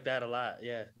I like that a lot.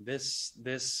 Yeah. This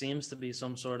seems to be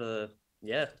some sort of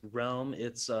realm.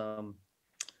 It's a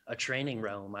training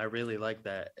realm. I really like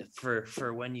that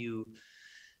for when you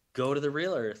go to the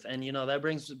real earth. And that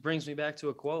brings me back to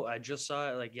a quote. I just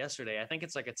saw it like yesterday. I think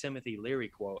it's like a Timothy Leary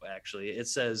quote, actually. It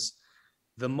says,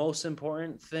 the most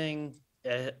important thing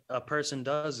a person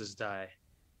does is die.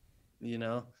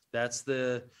 That's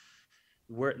this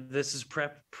is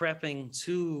prepping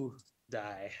to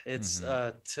die. It's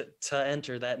to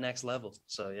enter that next level.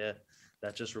 So yeah,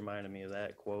 that just reminded me of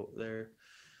that quote there.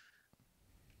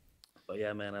 But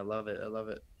yeah, man, I love it.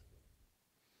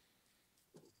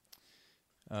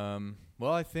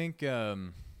 Well, I think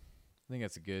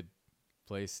that's a good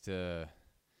place to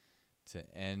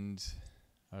end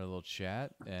our little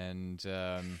chat. And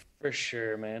for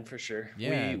sure, man, for sure.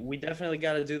 Yeah, we definitely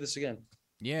got to do this again.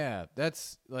 Yeah,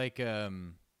 that's like I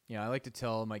like to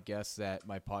tell my guests that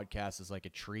my podcast is like a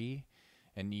tree,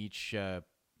 and each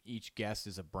guest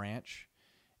is a branch,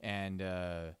 and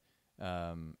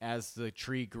as the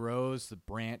tree grows, the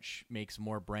branch makes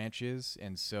more branches,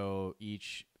 and so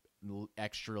each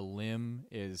extra limb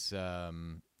is a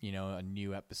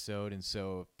new episode. And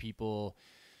so if people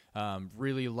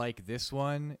really like this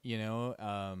one,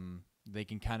 they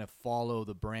can kind of follow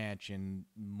the branch in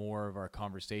more of our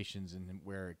conversations and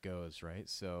where it goes, right?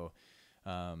 So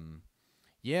I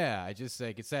just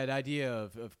like, it's that idea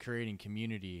of creating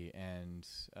community. And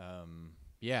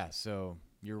so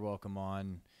you're welcome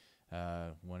on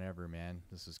whenever, man.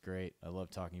 This was great. I love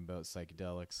talking about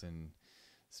psychedelics and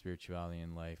spirituality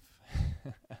in life.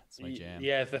 That's my jam.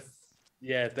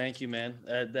 Yeah, thank you, man.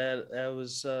 That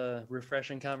was a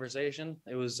refreshing conversation.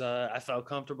 It was I felt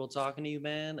comfortable talking to you,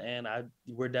 man, and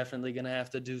we're definitely gonna have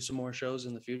to do some more shows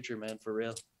in the future, man, for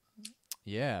real.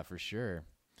 Yeah, for sure.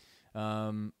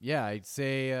 I'd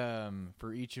say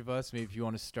for each of us, maybe if you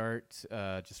want to start,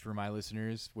 just for my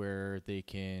listeners, where they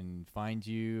can find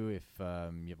you, if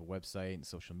you have a website and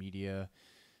social media,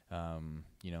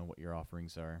 what your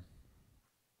offerings are.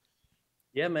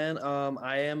 Yeah, man.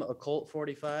 I am Occult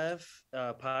 45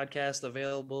 podcast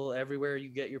available everywhere you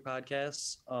get your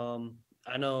podcasts.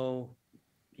 I know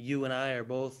you and I are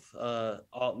both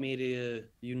Alt Media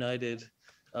United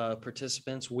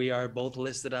participants. We are both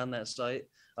listed on that site.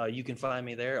 You can find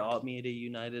me there,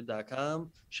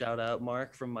 altmediaunited.com. Shout out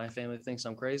Mark from My Family Thinks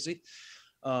I'm Crazy.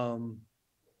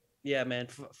 Yeah, man,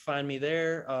 find me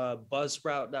there.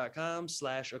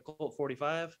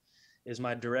 Buzzsprout.com/occult45 is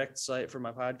my direct site for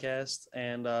my podcast.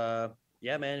 And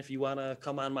yeah, man, if you want to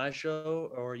come on my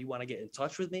show or you want to get in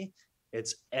touch with me,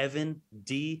 it's Evan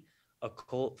D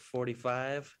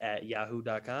Occult45 at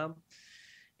yahoo.com.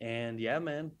 And yeah,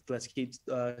 man, let's keep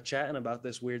chatting about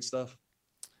this weird stuff.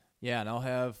 Yeah, and I'll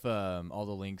have all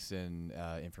the links and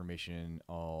information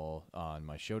all on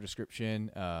my show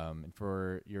description. And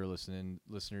for your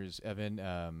listeners, Evan,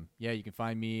 you can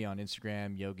find me on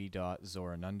Instagram,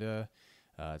 yogi.zorananda.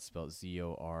 It's spelled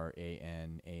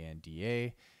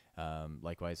Zorananda.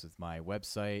 Likewise with my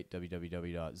website,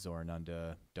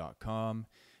 www.zorananda.com.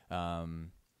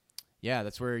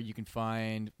 That's where you can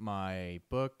find my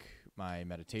book, my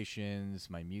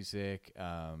meditations, my music.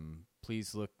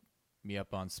 Please look me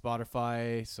up on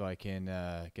Spotify so I can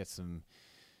get some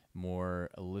more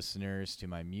listeners to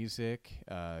my music.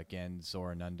 Again,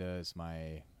 Zorananda is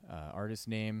my artist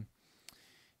name.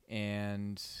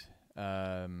 And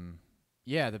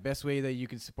the best way that you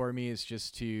can support me is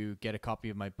just to get a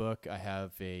copy of my book. I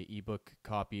have a ebook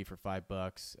copy for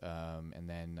 $5, and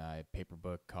then a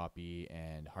paperback copy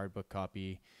and hardbook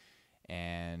copy.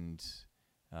 And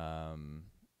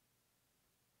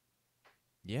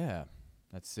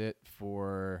that's it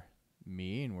for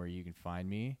me and where you can find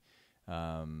me.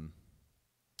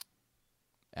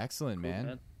 Excellent, cool,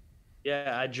 man.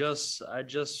 Yeah, I just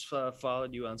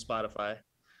followed you on Spotify.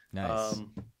 Nice.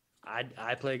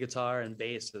 I play guitar and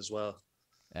bass as well.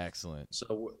 Excellent.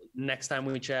 So next time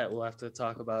we chat, we'll have to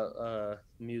talk about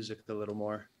music a little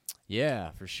more.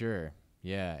 Yeah, for sure.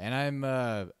 Yeah, and I'm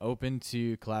open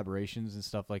to collaborations and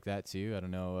stuff like that too. I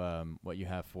don't know what you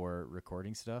have for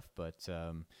recording stuff, but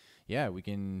yeah, we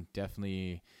can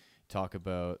definitely talk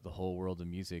about the whole world of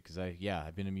music because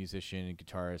I've been a musician and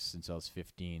guitarist since I was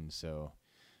 15. So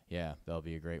yeah, that'll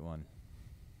be a great one.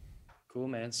 Cool,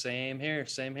 man. Same here.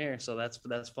 Same here. So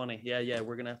that's funny. Yeah, yeah.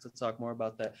 We're gonna have to talk more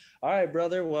about that. All right,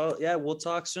 brother. Well, yeah, we'll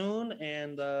talk soon.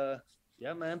 And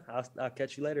yeah, man. I'll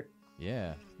catch you later.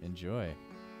 Yeah, enjoy.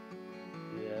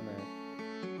 Yeah, man.